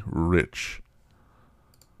Roddy Ricch.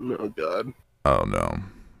 Oh god. Oh no.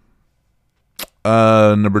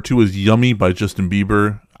 Number 2 is Yummy by Justin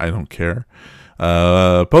Bieber. I don't care.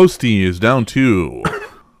 Posty is down 2.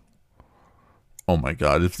 Oh my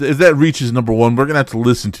god! If that reaches number 1, we're gonna have to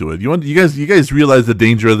listen to it. You guys realize the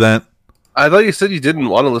danger of that? I thought you said you didn't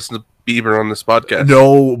want to listen to Bieber on this podcast.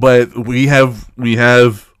 No, but we have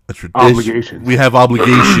a tradition. Obligations. We have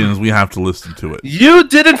obligations. We have to listen to it. You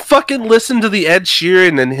didn't fucking listen to the Ed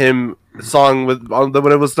Sheeran and him song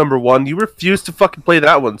when it was number 1. You refused to fucking play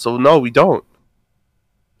that one. So no, we don't.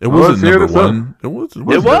 It wasn't number 1. It was.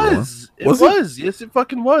 It was. Yes, it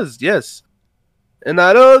fucking was. Yes. And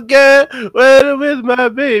I don't get with my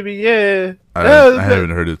baby. Yeah. I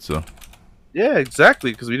haven't heard it, so. Yeah,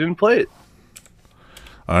 exactly, because we didn't play it.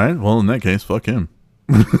 All right. Well, in that case, fuck him.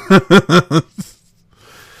 3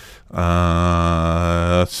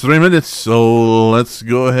 minutes. So let's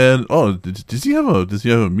go ahead. Oh, does he have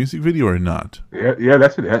a music video or not? Yeah.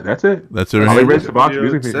 That's it. That's it. That's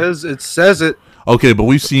it. It says it. Okay, but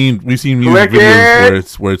we've seen music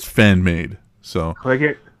videos where it's fan made. So click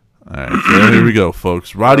it. All right, so here we go,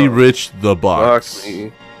 folks. Roddy Ricch, The Box. Fuck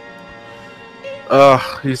me.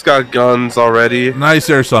 He's got guns already. Nice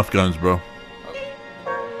airsoft guns, bro.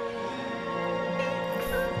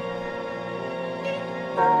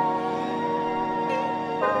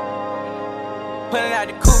 Pulling out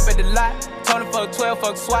the coupe at the lot. Tony fuck 12,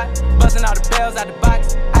 fuck SWAT. Busting all the bells out the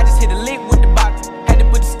box. I just hit a lick with the box. Had to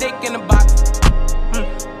put the stick in the box.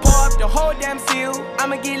 Pour up the whole damn seal.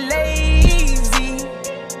 I'ma get lazy.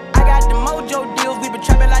 I got the mojo deals. We been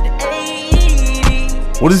trapping like the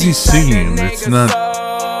 80s. What is he singing? It's not.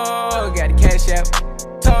 Got the cash out.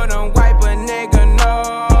 Told him wipe a nigga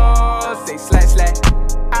no. Say slash slash.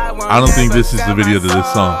 I don't think this is the video to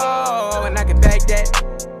this song. And I can back that.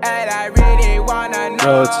 And I really wanna know.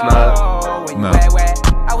 No, it's not. No.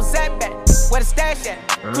 I was at back. Where the stash at?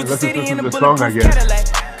 Put the city in the song, I bulletproof guess.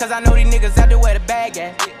 Cadillac. Cause I know these niggas out there where the bag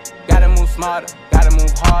at. Gotta move smarter, gotta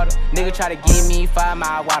move harder. Nigga try to give me 5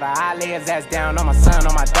 mile water. I lay his ass down on my son,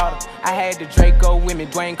 on my daughter. I had the Draco with me,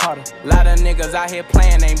 Dwayne Carter. Lot of niggas out here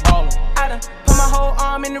playing, ain't ballin'. I done put my whole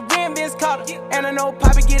arm in the rim, Vince Carter. And I know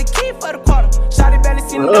Poppy get a key for the quarter. Shotty barely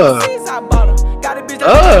seen the double C's, I bought her. Got a bitch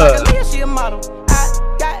that like a Leah, she a model.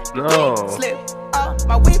 I got No. slip up,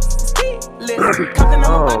 my whip is keyless. Compton,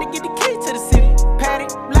 I'm about to get the key to the city. Patty,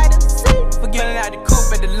 light up, see. Forgetting out the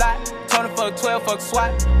coupe at the lot. Tony fuck 12, fuck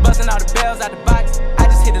SWAT. Busting all the bells out the box. I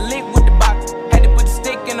just hit a lick with the box. Had to put the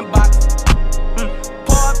stick in the box.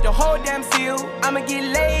 Pour up the whole damn seal. I'ma get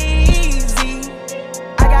lazy.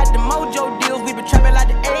 I got the mojo deals. We been trapping like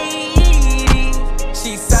the 80s.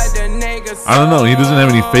 She said the nigga. I don't know. He doesn't have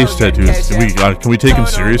any face tattoos. Can we take him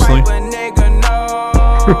seriously?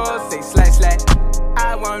 Say slash slash.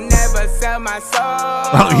 I won't never sell my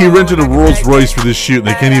soul. He rented a Rolls Royce for this shoot.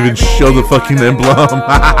 They can't even show the fucking emblem.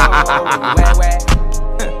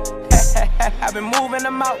 I've been moving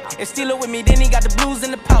them out and steal it with me. Then he got the blues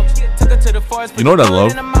in the pouch. Took her to the forest. You know what I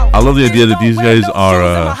love? I love the idea that these guys are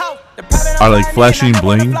like flashing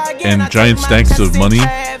bling and giant stacks of money,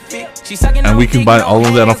 and we can buy all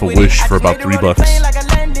of that off of Wish for about $3.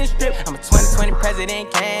 I'm a 2020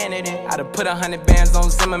 president candidate. I done put 100 bands on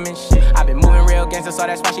Zimmerman shit. I been moving real gangster, so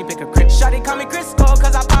that's why she pick a crib. Shawty call me Crisco,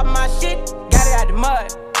 cause I pop my shit. Got it out the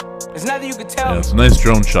mud. There's nothing you could tell Yeah, me. it's a nice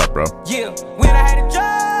drone shot, bro. Yeah, when I had a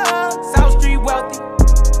job, South Street wealthy.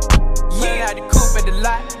 Yeah, I had the coupe at the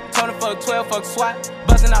lot. Tony fuck 12, fuck SWAT.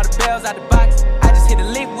 Busting all the bells out the box. I just hit a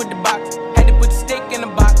lick with the box. Had to put the stick in the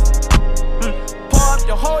box. Pour up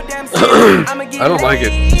the whole damn scene. I'ma get I don't like it.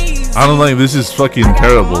 lazy. I don't like this. Is fucking I got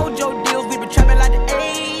terrible. mojo deals, we been trapping like the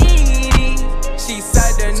 80s. She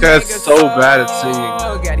said the This guy's nigga so bad at singing.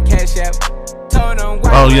 got the cash out. Told him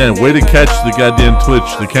Oh wipe yeah, a way to nigga catch the no. goddamn twitch,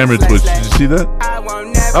 the camera twitch. Did you see that? I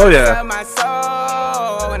won't never Oh, yeah. sell my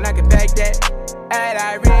soul, and I can back that. And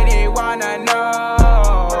I really wanna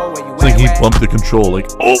know where you It's like he at. bumped the control, like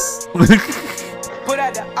oh. Put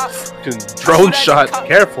out the Fucking drone shot.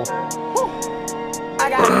 Careful.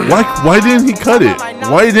 Why didn't he cut it?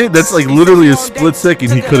 Why didn't? That's like literally a split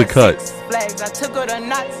second he could have cut. Flags, I took her to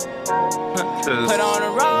nuts. Because, Put on a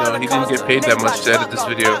roller no, he didn't get paid that much to edit this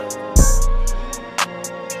video.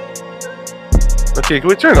 Okay, can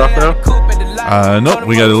we turn it off now? Nope,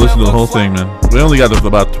 we gotta listen to the whole thing, man. We only got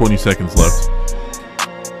about 20 seconds left.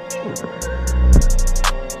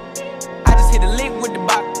 I just hit a lick with the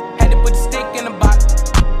box. Had to put the stick in the box.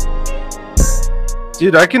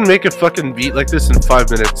 Dude, I can make a fucking beat like this in 5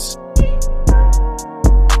 minutes.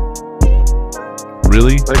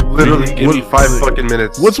 Really? Like, literally, give me 5 fucking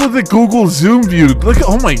minutes. What's with the Google Zoom view? Look,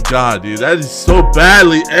 oh my god, dude, that is so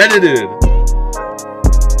badly edited.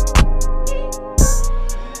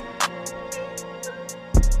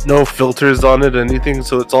 No filters on it, anything,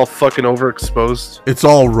 so it's all fucking overexposed. It's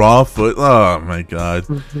all raw foot. Oh my god.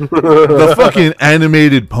 The fucking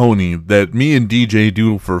animated pony that me and DJ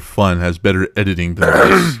do for fun has better editing than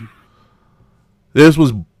this. This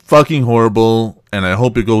was fucking horrible, and I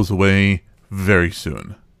hope it goes away very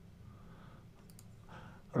soon.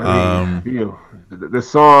 I mean, the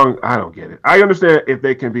song, I don't get it. I understand if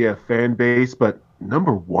they can be a fan base, but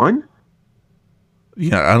number one?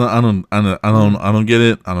 Yeah, I don't get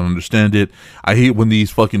it. I don't understand it. I hate when these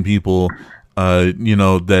fucking people,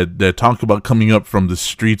 that talk about coming up from the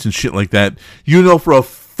streets and shit like that. You know for a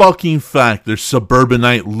fucking fact they're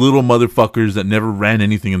suburbanite little motherfuckers that never ran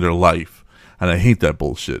anything in their life, and I hate that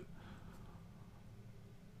bullshit.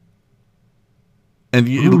 And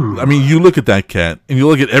you look at that cat, and you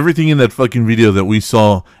look at everything in that fucking video that we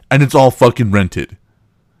saw, and it's all fucking rented.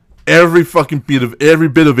 Every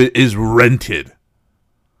bit of it is rented.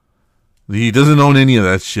 He doesn't own any of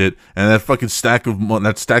that shit, and that fucking stack of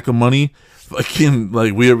money, fucking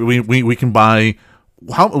like we can buy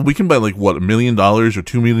how we can buy like what $1 million or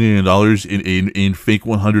 $2 million in fake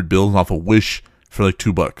 100 bills off of Wish for like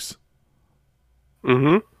 $2.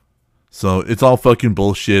 Mm-hmm. So it's all fucking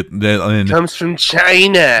bullshit. And Comes from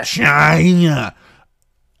China.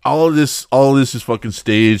 All of this is fucking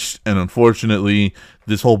staged, and unfortunately,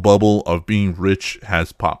 this whole bubble of being rich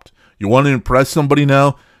has popped. You want to impress somebody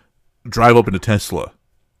now? Drive up in a Tesla.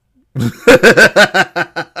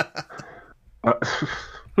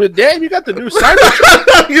 But damn, you got the new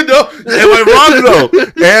Cybertruck. You know,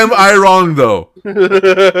 am I wrong though?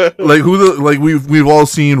 Like we've all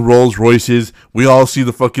seen Rolls Royces, we all see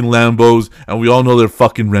the fucking Lambos, and we all know they're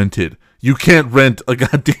fucking rented. You can't rent a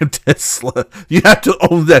goddamn Tesla. You have to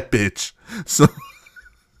own that bitch. So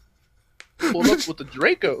Pull up with the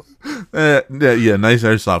Draco. yeah, nice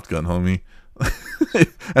airsoft gun, homie.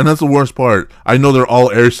 And that's the worst part. I know they're all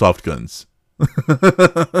airsoft guns.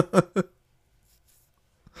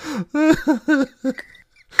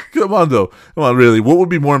 Come on, though. Come on, really. What would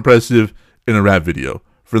be more impressive in a rap video?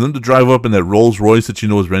 For them to drive up in that Rolls Royce that you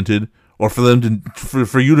know is rented, or for them to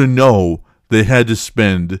for you to know they had to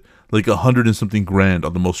spend like $100 and something grand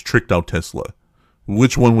on the most tricked out Tesla?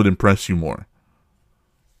 Which one would impress you more?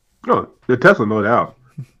 Oh, the Tesla, no doubt.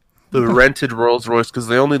 The rented Rolls Royce, because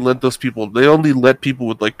they only let those people. They only let people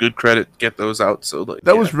with like good credit get those out. So like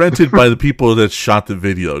that was rented by the people that shot the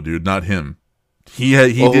video, dude, not him. He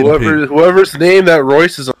didn't pay. Whoever's name that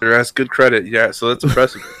Royce is under has good credit. Yeah, so that's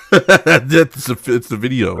impressive. It's the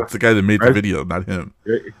video. It's the guy that made the video, not him.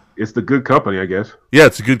 It's the good company, I guess. Yeah,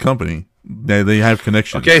 it's a good company. They have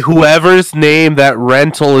connections. Okay, whoever's name that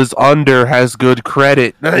rental is under has good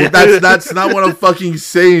credit. Well, that's not what I'm fucking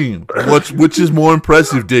saying. Which is more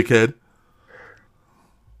impressive, dickhead?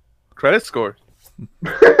 Credit score.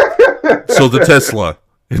 So the Tesla.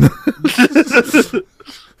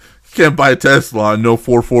 Can't buy a Tesla on no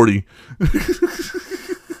 440.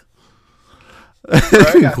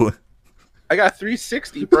 I got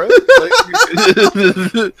 360, bro.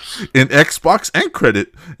 In Xbox and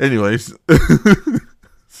credit. Anyways.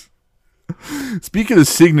 Speaking of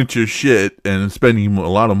signature shit and spending a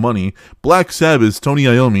lot of money, Black Sabbath's Tony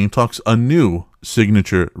Iommi talks a new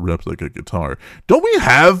signature replica guitar. Don't we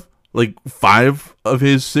have like 5 of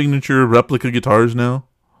his signature replica guitars now?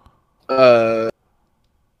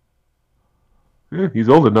 Yeah, he's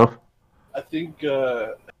old enough. I think we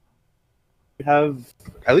have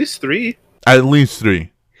at least 3. At least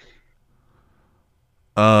 3.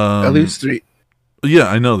 At least 3. Yeah,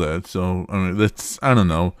 I know that. So I mean, that's I don't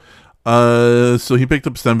know. So he picked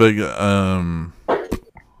up Steinbeck.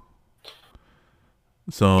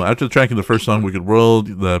 So after tracking the first song, "Wicked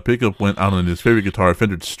World," the pickup went out on his favorite guitar,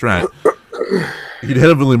 Fender Strat. He'd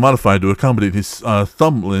heavily modified to accommodate his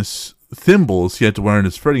thumbless thimbles he had to wear in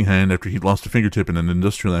his fretting hand after he'd lost a fingertip in an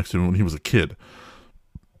industrial accident when he was a kid.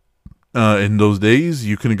 In those days,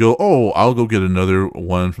 you couldn't go, "Oh, I'll go get another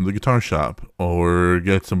one from the guitar shop," or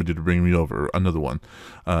get somebody to bring me over another one.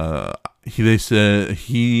 They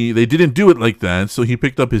didn't do it like that, so he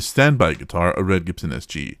picked up his standby guitar, a red Gibson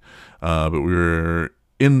SG. But we were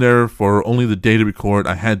in there for only the day to record.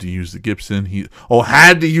 I had to use the Gibson.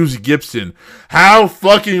 Had to use a Gibson. How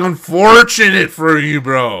fucking unfortunate for you,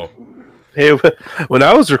 bro. Hey, when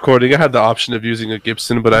I was recording, I had the option of using a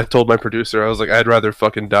Gibson, but I told my producer, I was like, I'd rather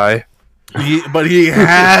fucking die. But he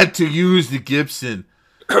had to use the Gibson.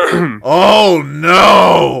 Oh,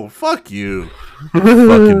 no. Fuck you.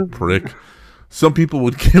 Fucking prick. Some people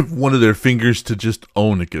would give one of their fingers to just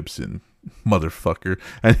own a Gibson. Motherfucker.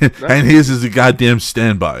 And his is a goddamn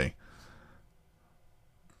standby.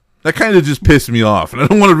 That kind of just pissed me off, and I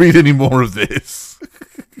don't want to read any more of this.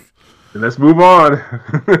 And let's move on.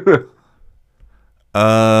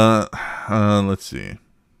 Let's see.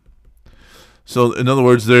 So, in other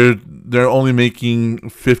words, they're only making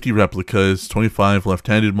 50 replicas, 25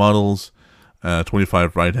 left-handed models,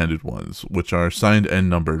 25 right-handed ones, which are signed and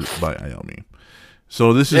numbered by Iommi.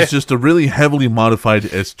 So this is just a really heavily modified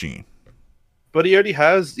SG. But he already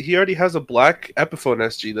has a black Epiphone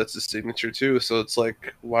SG that's his signature too. So it's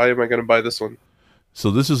like, why am I going to buy this one?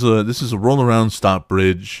 So this is a roll around stop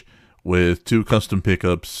bridge with 2 custom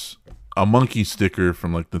pickups, a monkey sticker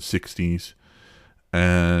from like the 60s,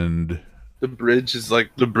 and the bridge is like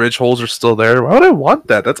the bridge holes are still there. Why would I want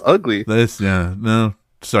that? That's ugly. No.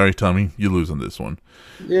 Sorry, Tommy, you lose on this one.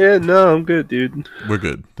 Yeah, no, I'm good, dude. We're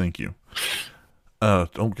good, thank you. Oh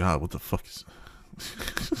God, what the fuck is?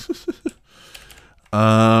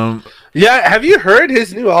 Yeah, have you heard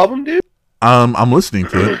his new album, dude? I'm listening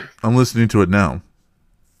to it. I'm listening to it now.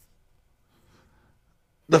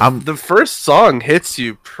 The first song hits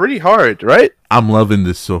you pretty hard, right? I'm loving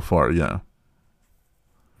this so far, yeah.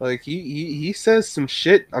 Like he says some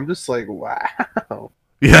shit. I'm just like, wow.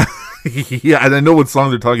 Yeah, yeah, and I know what song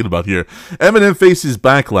they're talking about here. Eminem faces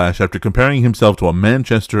backlash after comparing himself to a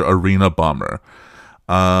Manchester arena bomber.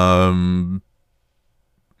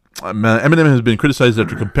 Eminem has been criticized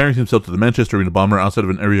after comparing himself to the Manchester Arena bomber outside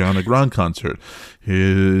of an Ariana Grande concert.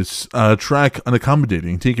 His track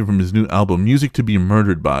 "Unaccommodating," taken from his new album "Music to Be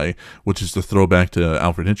Murdered By," which is the throwback to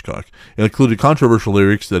Alfred Hitchcock, it included controversial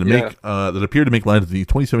lyrics that that appear to make light of the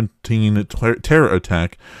 2017 terror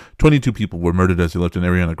attack. 22 people were murdered as they left an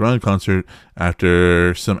Ariana Grande concert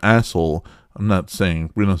after some asshole. We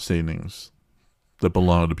don't say names that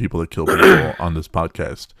belong to people that kill people on this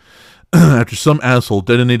podcast. After some asshole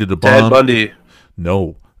detonated a bomb. Ted Bundy.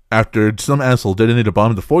 No. After some asshole detonated a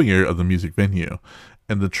bomb in the foyer of the music venue.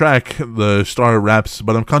 In the track, the star raps,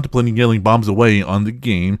 "But I'm contemplating yelling bombs away on the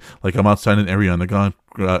game like I'm outside an Ariana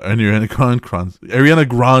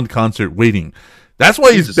Grande concert waiting." That's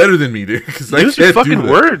why he's better than me, dude. Use your fucking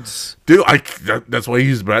words, dude. That's why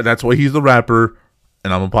he's the rapper,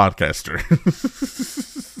 and I'm a podcaster.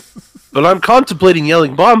 But I'm contemplating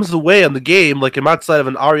yelling bombs away on the game like I'm outside of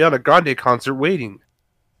an Ariana Grande concert waiting.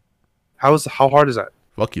 How hard is that?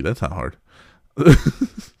 Fuck you, that's not hard.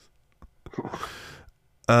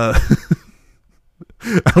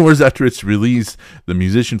 Hours after its release, the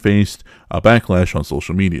musician faced a backlash on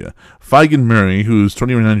social media. Figan Murray, whose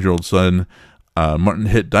 29-year-old son, Martin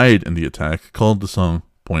Hitt, died in the attack, called the song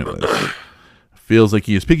pointless. Feels like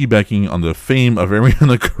he is piggybacking on the fame of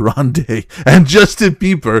Ariana Grande and Justin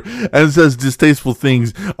Bieber and says distasteful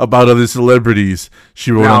things about other celebrities,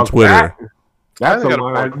 she wrote on Twitter. That's a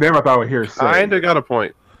line I never thought I would hear say. Kinda got a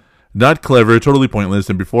point. Not clever, totally pointless,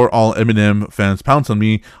 and before all Eminem fans pounce on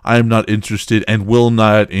me, I am not interested and will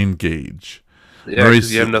not engage. Yeah,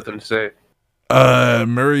 because you have nothing to say.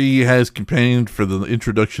 Murray has campaigned for the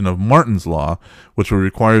introduction of Martin's Law, which will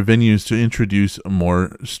require venues to introduce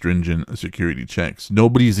more stringent security checks.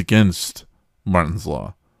 Nobody's against Martin's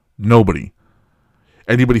Law. Nobody.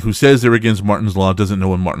 Anybody who says they're against Martin's Law doesn't know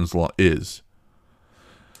what Martin's Law is.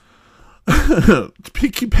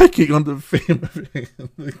 Piggybacking on the fame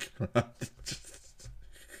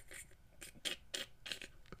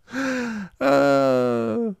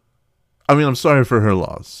of I mean, I'm sorry for her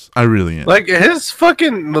loss. I really am. Like,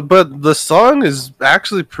 but the song is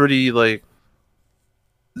actually pretty, like,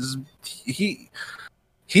 he's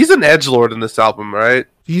an edgelord in this album, right?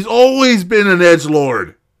 He's always been an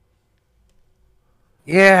edgelord.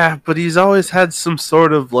 Yeah, but he's always had some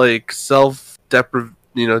sort of, like,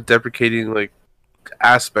 deprecating, like,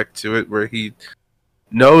 aspect to it where he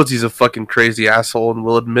knows he's a fucking crazy asshole and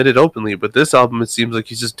will admit it openly. But this album, it seems like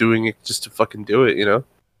he's just doing it just to fucking do it, you know?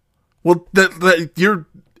 Well,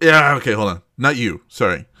 okay, hold on. Not you.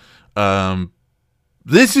 Sorry.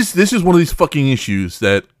 This is one of these fucking issues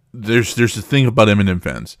that there's a thing about Eminem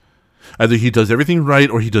fans. Either he does everything right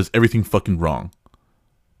or he does everything fucking wrong.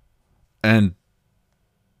 And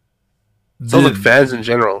sounds like fans in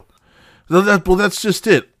general. Well, that's just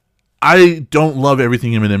it. I don't love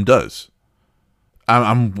everything Eminem does.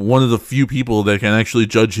 I'm one of the few people that can actually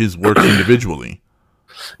judge his work individually.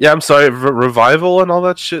 Yeah, I'm sorry. Revival and all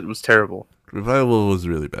that shit was terrible. Revival was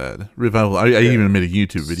really bad. Revival. I even made a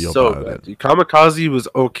YouTube video about it. Dude. Kamikaze was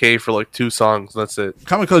okay for like 2 songs. That's it.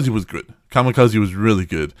 Kamikaze was good. Kamikaze was really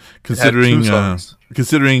good,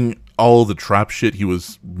 considering all the trap shit he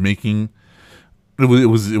was making. It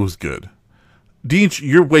was good. Deej,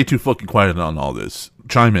 you're way too fucking quiet on all this.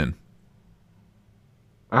 Chime in.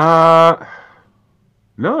 No,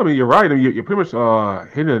 I mean, you're right. I mean, you're pretty much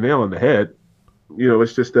hitting the nail on the head. You know,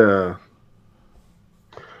 it's just it's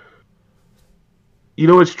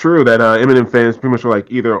true that Eminem fans pretty much are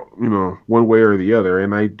like either one way or the other,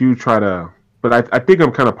 and I do try to, but I think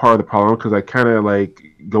I'm kind of part of the problem because I kind of like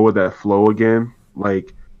go with that flow again.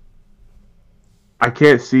 Like, I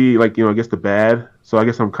can't see I guess the bad, so I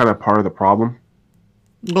guess I'm kind of part of the problem.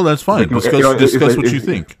 Well, that's fine. Discuss what you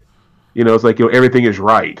think. It's like everything is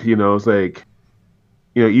right. It's like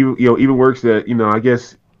even works that I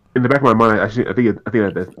guess. In the back of my mind, I think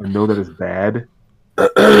that I know that it's bad.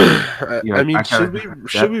 I mean, should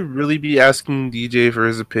we really be asking DJ for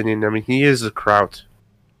his opinion? I mean, he is a kraut.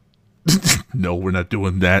 No, we're not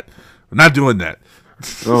doing that. We're not doing that.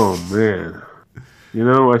 Oh man,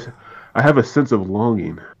 I have a sense of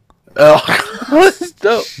longing. Oh,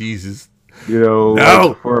 no. Jesus. No.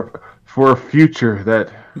 For a future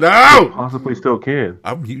that possibly still can.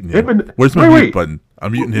 I'm muting him. Where's my mute button?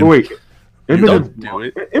 I'm muting him. Wait.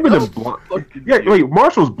 Eminem's blonde. Yeah, wait,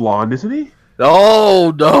 Marshall's blonde, isn't he?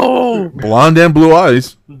 No. Blonde and blue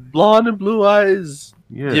eyes. Blonde and blue eyes.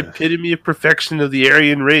 Yeah. The epitome of perfection of the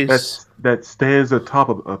Aryan race. That stands atop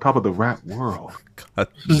of the rap world. God,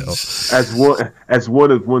 no. As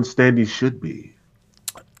one standing should be.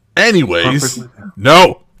 Anyways, Perfectly.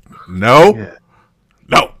 no. Yeah.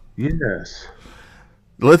 No. Yes.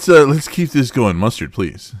 Let's keep this going. Mustard,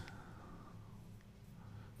 please.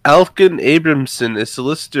 Alkin Abramson, a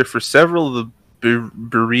solicitor for several of the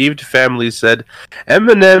bereaved families, said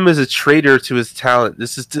Eminem is a traitor to his talent.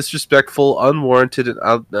 This is disrespectful, unwarranted,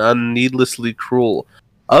 and needlessly cruel.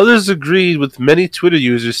 Others agreed, with many Twitter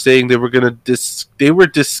users saying they were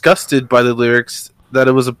disgusted by the lyrics, that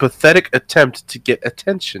it was a pathetic attempt to get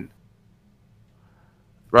attention.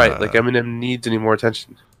 Right, like Eminem needs any more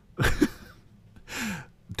attention.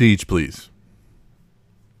 Deej, please.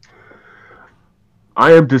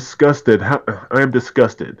 I am disgusted.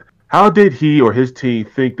 How did he or his team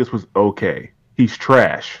think this was okay? He's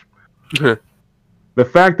trash. The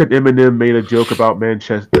fact that Eminem made a joke about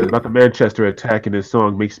the Manchester attack in his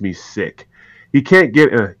song makes me sick. He can't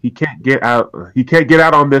get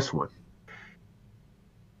out on this one.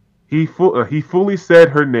 He fully said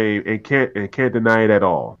her name and can't deny it at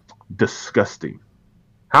all. Disgusting.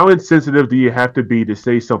 How insensitive do you have to be to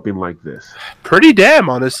say something like this? Pretty damn,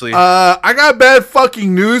 honestly. I got bad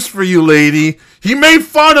fucking news for you, lady. He made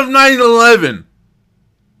fun of 9/11.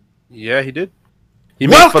 Yeah, he did. He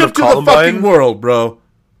made fun Welcome of to Columbine. the fucking world, bro.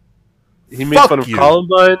 He made Fuck fun of you.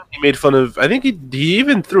 Columbine. He made fun of. I think he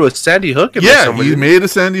even threw a Sandy Hook in there Yeah, somewhere. he made a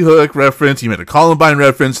Sandy Hook reference. He made a Columbine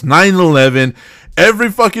reference. 9/11. Every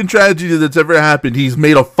fucking tragedy that's ever happened, he's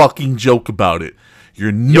made a fucking joke about it.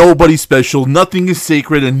 You're nobody special. Nothing is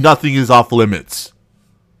sacred, and nothing is off limits.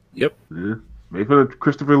 Yep. Yeah. Made fun of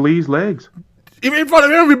Christopher Lee's legs. He made fun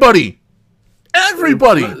of everybody.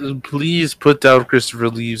 Everybody. Please put down Christopher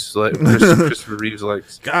Reeve's Christopher Reeve's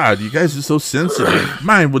legs. God, you guys are so sensitive.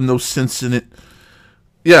 Mine with no sense in it.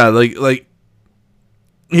 Yeah, like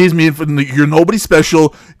he's made fun. You're nobody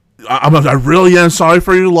special. I really am sorry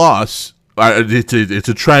for your loss. It's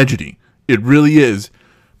a tragedy. It really is.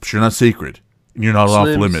 But you're not sacred. And you're not off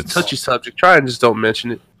Slim's limits. Touchy subject. Try and just don't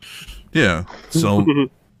mention it. Yeah. So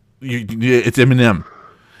it's Eminem.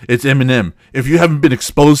 It's Eminem. If you haven't been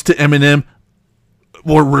exposed to Eminem,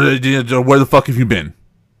 where the fuck have you been?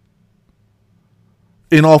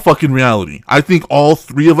 In all fucking reality, I think all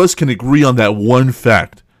three of us can agree on that one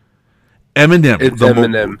fact. Eminem. It's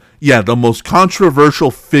Eminem. The most controversial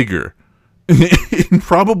figure in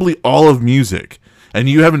probably all of music. And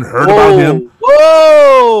you haven't heard about him?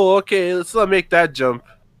 Whoa! Okay, let's not make that jump.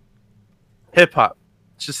 Hip hop.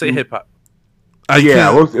 Just say hip hop.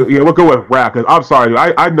 We'll go with rap. Cause I'm sorry, dude,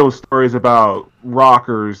 I know stories about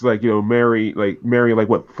rockers marry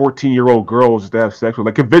 14-year-old girls to have sex with,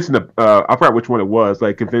 like convincing I forgot which one it was,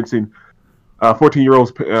 like convincing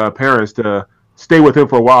 14-year-old's parents to stay with him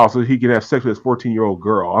for a while so he can have sex with his 14-year-old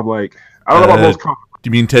girl. I'm like, I don't know about those. Do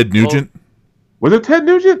you mean Ted Nugent? Was it Ted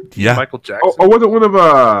Nugent? Yeah. Michael Jackson. Or was it one of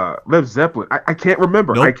Led Zeppelin? I can't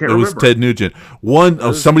remember. Nope, I can't it was remember. Ted Nugent.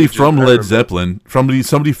 Somebody Nugent, from I Led remember. Zeppelin.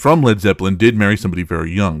 Somebody from Led Zeppelin did marry somebody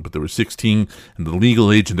very young, but they were 16, and the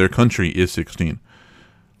legal age in their country is 16.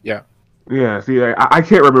 Yeah. Yeah, see, I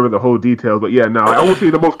can't remember the whole details, but yeah, no, I won't say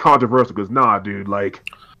the most controversial because, nah, dude, like,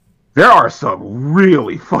 there are some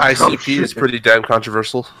really fucked up ICP shit. is pretty damn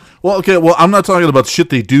controversial. Well, okay, I'm not talking about shit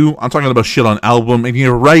they do. I'm talking about shit on album, and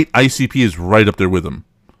you're right, ICP is right up there with them.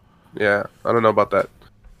 Yeah, I don't know about that.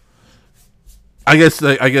 I guess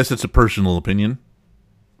it's a personal opinion,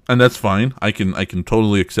 and that's fine. I can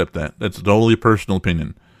totally accept that. That's totally a personal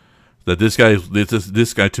opinion. That this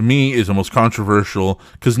guy to me is the most controversial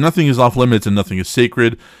because nothing is off limits and nothing is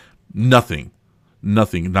sacred. Nothing,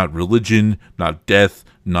 not religion, not death,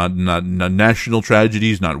 not national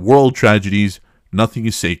tragedies, not world tragedies. Nothing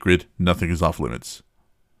is sacred. Nothing is off limits.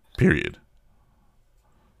 Period.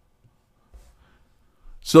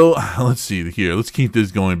 So, let's see here. Let's keep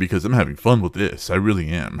this going because I'm having fun with this. I really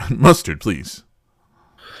am. Mustard, please.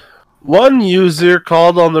 One user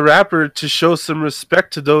called on the rapper to show some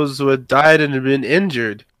respect to those who had died and had been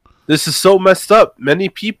injured. This is so messed up. Many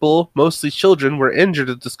people, mostly children, were injured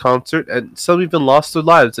at this concert, and some even lost their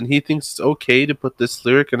lives, and he thinks it's okay to put this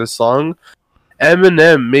lyric in a song.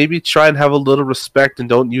 Eminem, maybe try and have a little respect and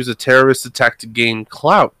don't use a terrorist attack to gain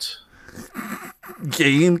clout.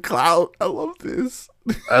 Gain clout. I love this.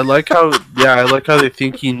 I like how they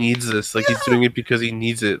think he needs this. Like he's doing it because he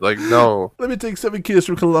needs it. Like, no. Let me take 7 kids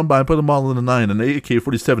from Columbine, put them all in a 9, an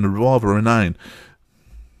AK-47, a revolver, a 9.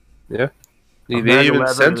 Yeah. They 9/11 even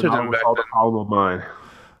is censored him almost back all then. the problem of mine.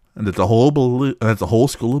 And that's a whole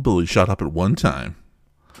school of bullies shot up at one time.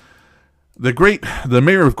 The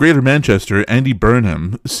mayor of Greater Manchester, Andy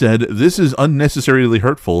Burnham, said this is unnecessarily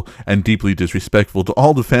hurtful and deeply disrespectful to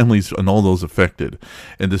all the families and all those affected.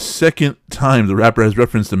 And the second time the rapper has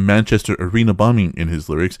referenced the Manchester arena bombing in his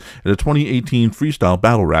lyrics in a 2018 freestyle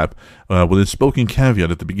battle rap, with a spoken caveat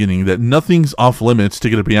at the beginning that nothing's off limits to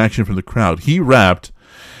get a reaction from the crowd. He rapped,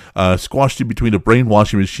 squashed in between a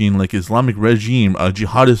brainwashing machine like Islamic regime, a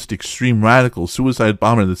jihadist extreme radical suicide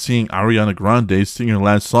bomber that's seeing Ariana Grande sing her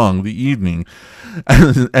last song, The Evening,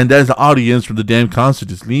 and as the audience from the damn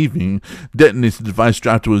concert is leaving, detonates the device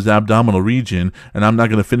strapped to his abdominal region, and I'm not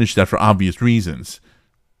going to finish that for obvious reasons.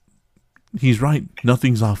 He's right.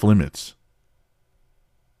 Nothing's off limits.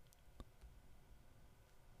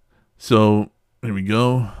 So, here we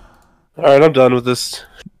go. Alright, I'm done with this.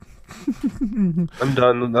 I'm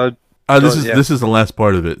done. This is the last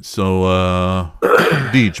part of it. So,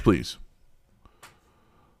 Deej, please.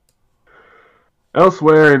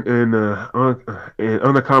 Elsewhere in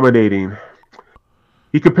unaccommodating,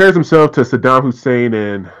 he compares himself to Saddam Hussein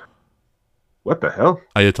and what the hell?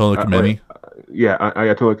 Ayatollah Khomeini.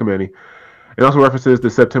 Ayatollah Khomeini. It also references the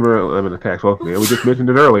September 11 attacks. Well, we just mentioned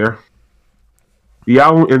it earlier. The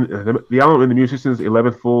album in the musician's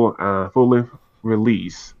 11th full-length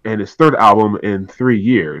release and his third album in 3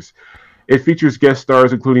 years. It features guest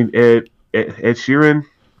stars including Ed Sheeran,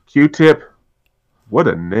 Q-Tip, what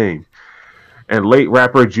a name, and late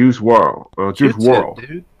rapper Juice WRLD.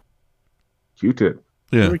 Dude. Q-Tip.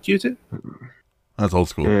 Yeah. Remember Q-Tip? That's old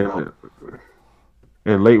school.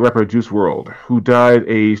 And late rapper Juice WRLD, who died at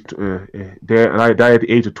the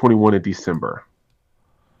age of 21 in December.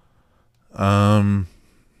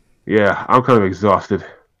 Yeah, I'm kind of exhausted.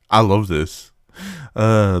 I love this.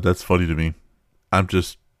 That's funny to me.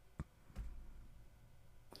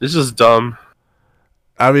 This is dumb.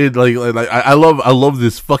 I mean, I love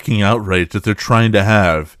this fucking outrage that they're trying to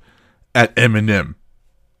have at Eminem.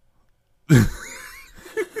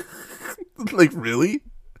 Like, really?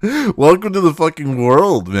 Welcome to the fucking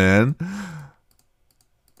world, man.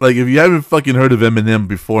 Like, if you haven't fucking heard of Eminem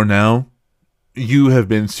before now, you have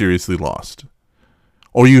been seriously lost.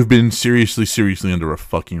 Or you've been seriously under a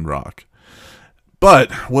fucking rock.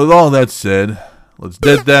 But, with all that said, let's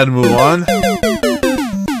dead that and move on.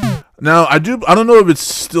 Now, I don't know if it's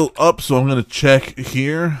still up, so I'm going to check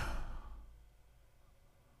here.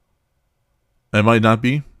 It might not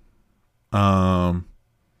be.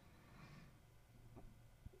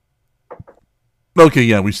 Okay,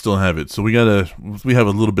 yeah, we still have it. So we have a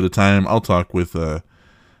little bit of time. I'll talk with the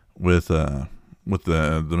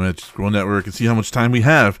Magic Scroll Network and see how much time we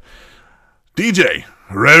have. DJ,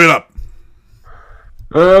 rev it up.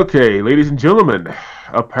 Okay, ladies and gentlemen,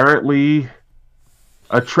 apparently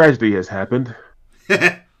a tragedy has happened.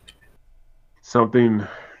 Something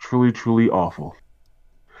truly awful.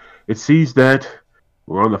 It seems that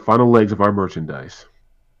we're on the final legs of our merchandise.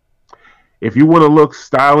 If you want to look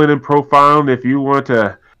styling and profiling, if you want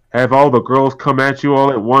to have all the girls come at you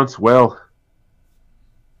all at once, well,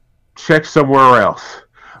 check somewhere else.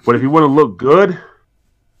 But if you want to look good,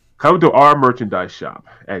 come to our merchandise shop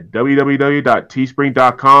at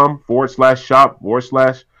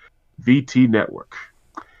www.teespring.com/shop/VT Network.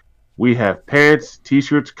 We have pants,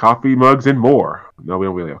 t-shirts, coffee mugs, and more. No, we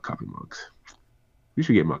don't really have coffee mugs. We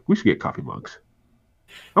should get coffee mugs.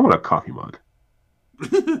 I want a coffee mug.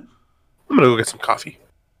 I'm gonna go get some coffee.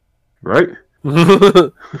 Right?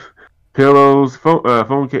 Pillows,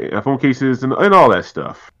 phone cases, and all that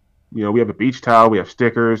stuff. You know, we have a beach towel, we have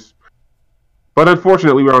stickers. But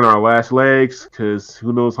unfortunately, we're on our last legs because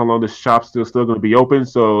who knows how long this shop's still going to be open.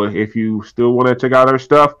 So if you still want to check out our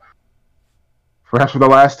stuff, perhaps for the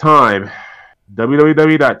last time,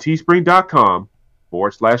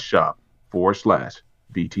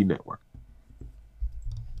 www.teespring.com/shop/VT Network.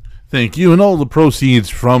 Thank you. And all the proceeds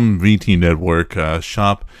from VT Network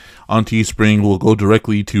shop on Teespring will go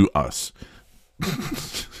directly to us.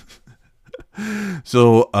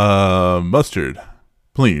 So, Mustard,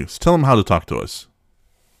 please tell them how to talk to us.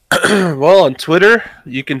 Well, on Twitter,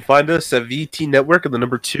 you can find us at VT Network and the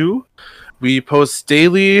number 2. We post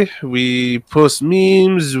daily. We post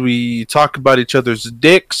memes. We talk about each other's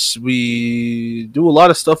dicks. We do a lot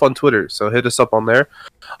of stuff on Twitter, so hit us up on there.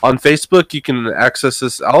 On Facebook, you can access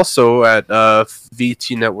us also at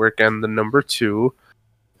VT Network and the number 2.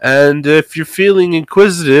 And if you're feeling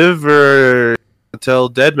inquisitive or tell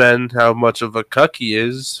Deadman how much of a cuck he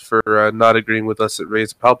is for not agreeing with us at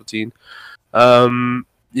Raise Palpatine,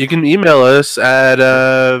 you can email us at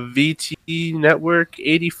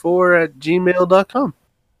vtnetwork84@gmail.com.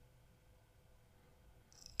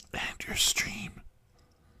 And your stream.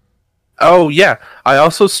 Oh, yeah. I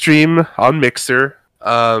also stream on Mixer.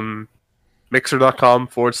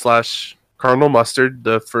 Mixer.com/Colonel Mustard.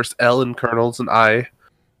 The first L in Colonel's an I.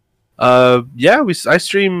 I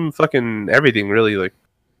stream fucking everything really, like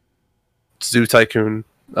Zoo Tycoon,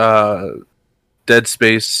 Dead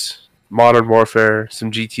Space, Modern Warfare,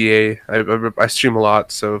 some GTA. I stream a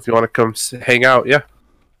lot, so if you want to come hang out, yeah.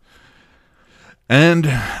 And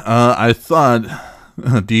I thought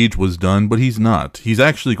Deej was done, but he's not. He's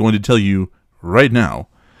actually going to tell you right now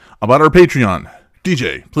about our Patreon.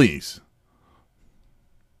 DJ, please.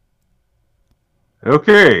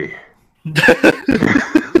 Okay.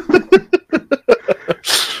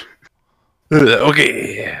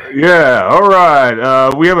 Okay. Yeah, all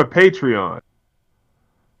right. We have a Patreon.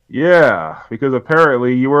 Yeah, because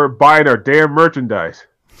apparently you weren't buying our damn merchandise.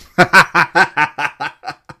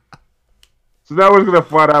 So now we're going to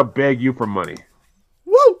flat out beg you for money.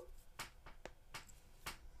 Woo!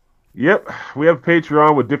 Yep, we have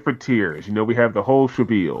Patreon with different tiers. You know, we have the whole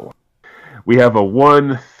spiel. We have a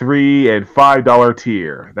 $1, $3, and $5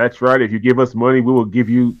 tier. That's right. If you give us money, we will give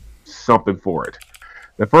you something for it.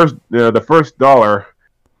 The first dollar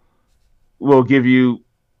will give you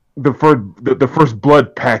the first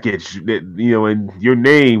blood package. That, you know, and your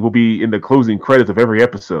name will be in the closing credits of every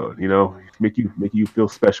episode. You know, make you feel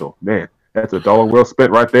special. Man, that's $1 well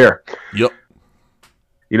spent right there. Yep.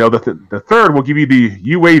 You know, the third will give you the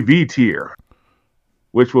UAV tier,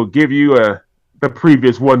 which will give you the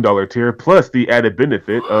previous $1 tier plus the added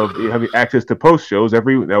benefit of having access to post shows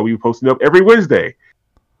now we posting up every Wednesday.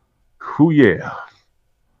 Ooh yeah.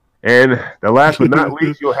 And the last but not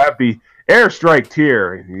least, you'll have the Airstrike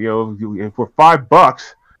tier. You know, for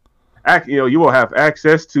 $5, you will have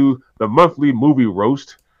access to the monthly movie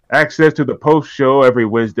roast, access to the post show every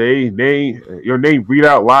Wednesday, your name read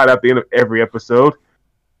out loud at the end of every episode,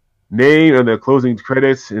 name and the closing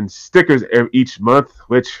credits, and stickers each month.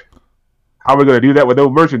 Which, how are we going to do that with no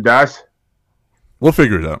merchandise? We'll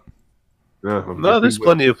figure it out. No, there's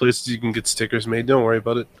plenty of places you can get stickers made. Don't worry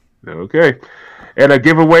about it. Okay. And a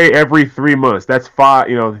giveaway every 3 months. That's five.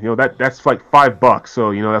 That's like $5.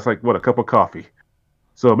 So that's like what, a cup of coffee.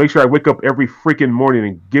 So make sure I wake up every freaking morning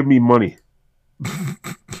and give me money.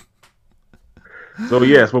 So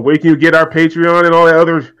yes, but where can you get our Patreon and all that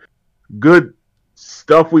other good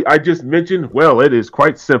stuff I just mentioned? Well, it is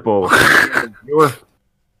quite simple. Viewer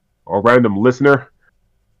or random listener,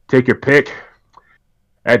 take your pick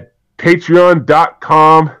at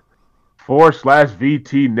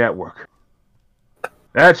patreon.com/VT Network.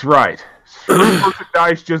 That's right. Screw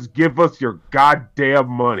merchandise, just give us your goddamn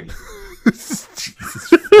money.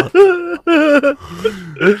 Jesus.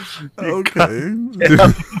 Okay.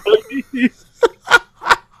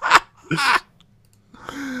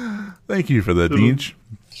 Thank you for that, Deej.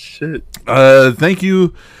 Shit. Thank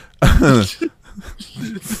you.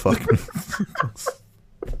 Fuck.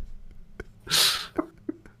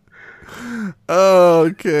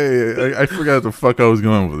 Okay. I forgot the fuck I was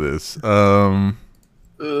going with this.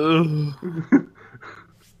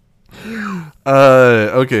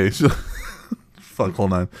 Okay, so fuck,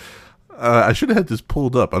 hold on. I should have had this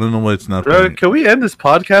pulled up. I don't know why it's not. Can we end this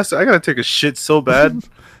podcast? I gotta take a shit so bad.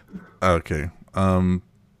 Okay.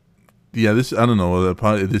 Yeah, this, I don't know.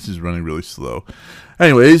 This is running really slow.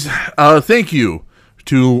 Anyways, thank you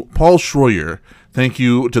to Paul Schroyer. Thank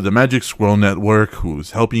you to the Magic Squirrel Network,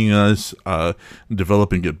 who's helping us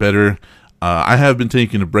develop and get better. I have been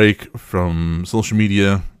taking a break from social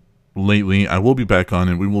media lately. I will be back on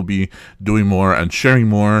it. We will be doing more and sharing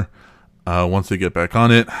more once I get back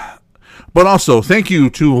on it. But also, thank you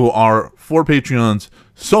to our 4 Patreons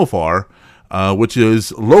so far, which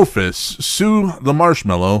is Lofus, Sue the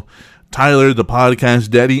Marshmallow, Tyler the Podcast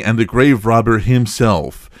Daddy, and the Grave Robber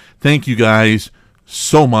himself. Thank you guys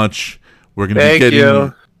so much. We're going to be getting...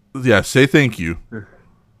 you. Yeah, say thank you.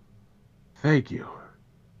 Thank you.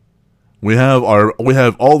 We have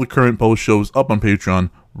all the current post shows up on Patreon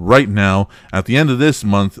right now. At the end of this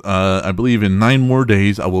month, I believe in 9 more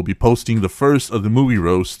days, I will be posting the first of the movie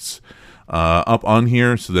roasts up on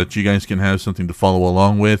here so that you guys can have something to follow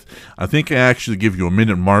along with. I think I actually give you a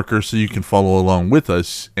minute marker so you can follow along with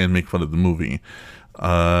us and make fun of the movie.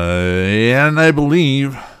 And I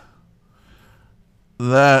believe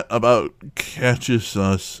that about catches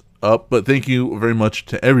us up. But thank you very much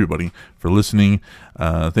to everybody for listening.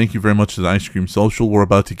 Thank you very much to the Ice Cream Social. We're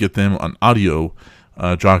about to get them on audio,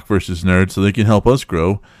 Jock versus Nerd, so they can help us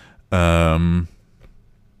grow. Yeah,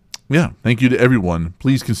 thank you to everyone.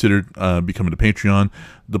 Please consider becoming a Patreon.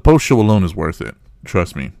 The post show alone is worth it.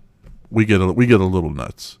 Trust me. We get a little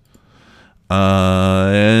nuts.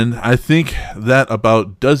 And I think that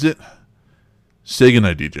about does it. Say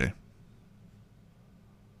goodnight, DJ.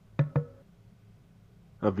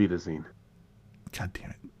 Auf Wiedersehen. God damn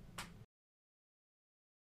it.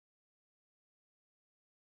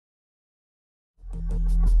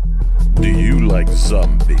 Do you like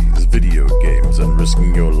zombies, video games, and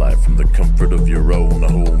risking your life from the comfort of your own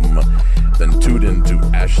home? Then tune in to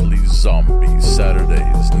Ashley's Zombies,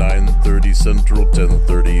 Saturdays, 9:30 Central,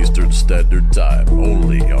 10:30 Eastern Standard Time,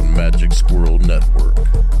 only on Magic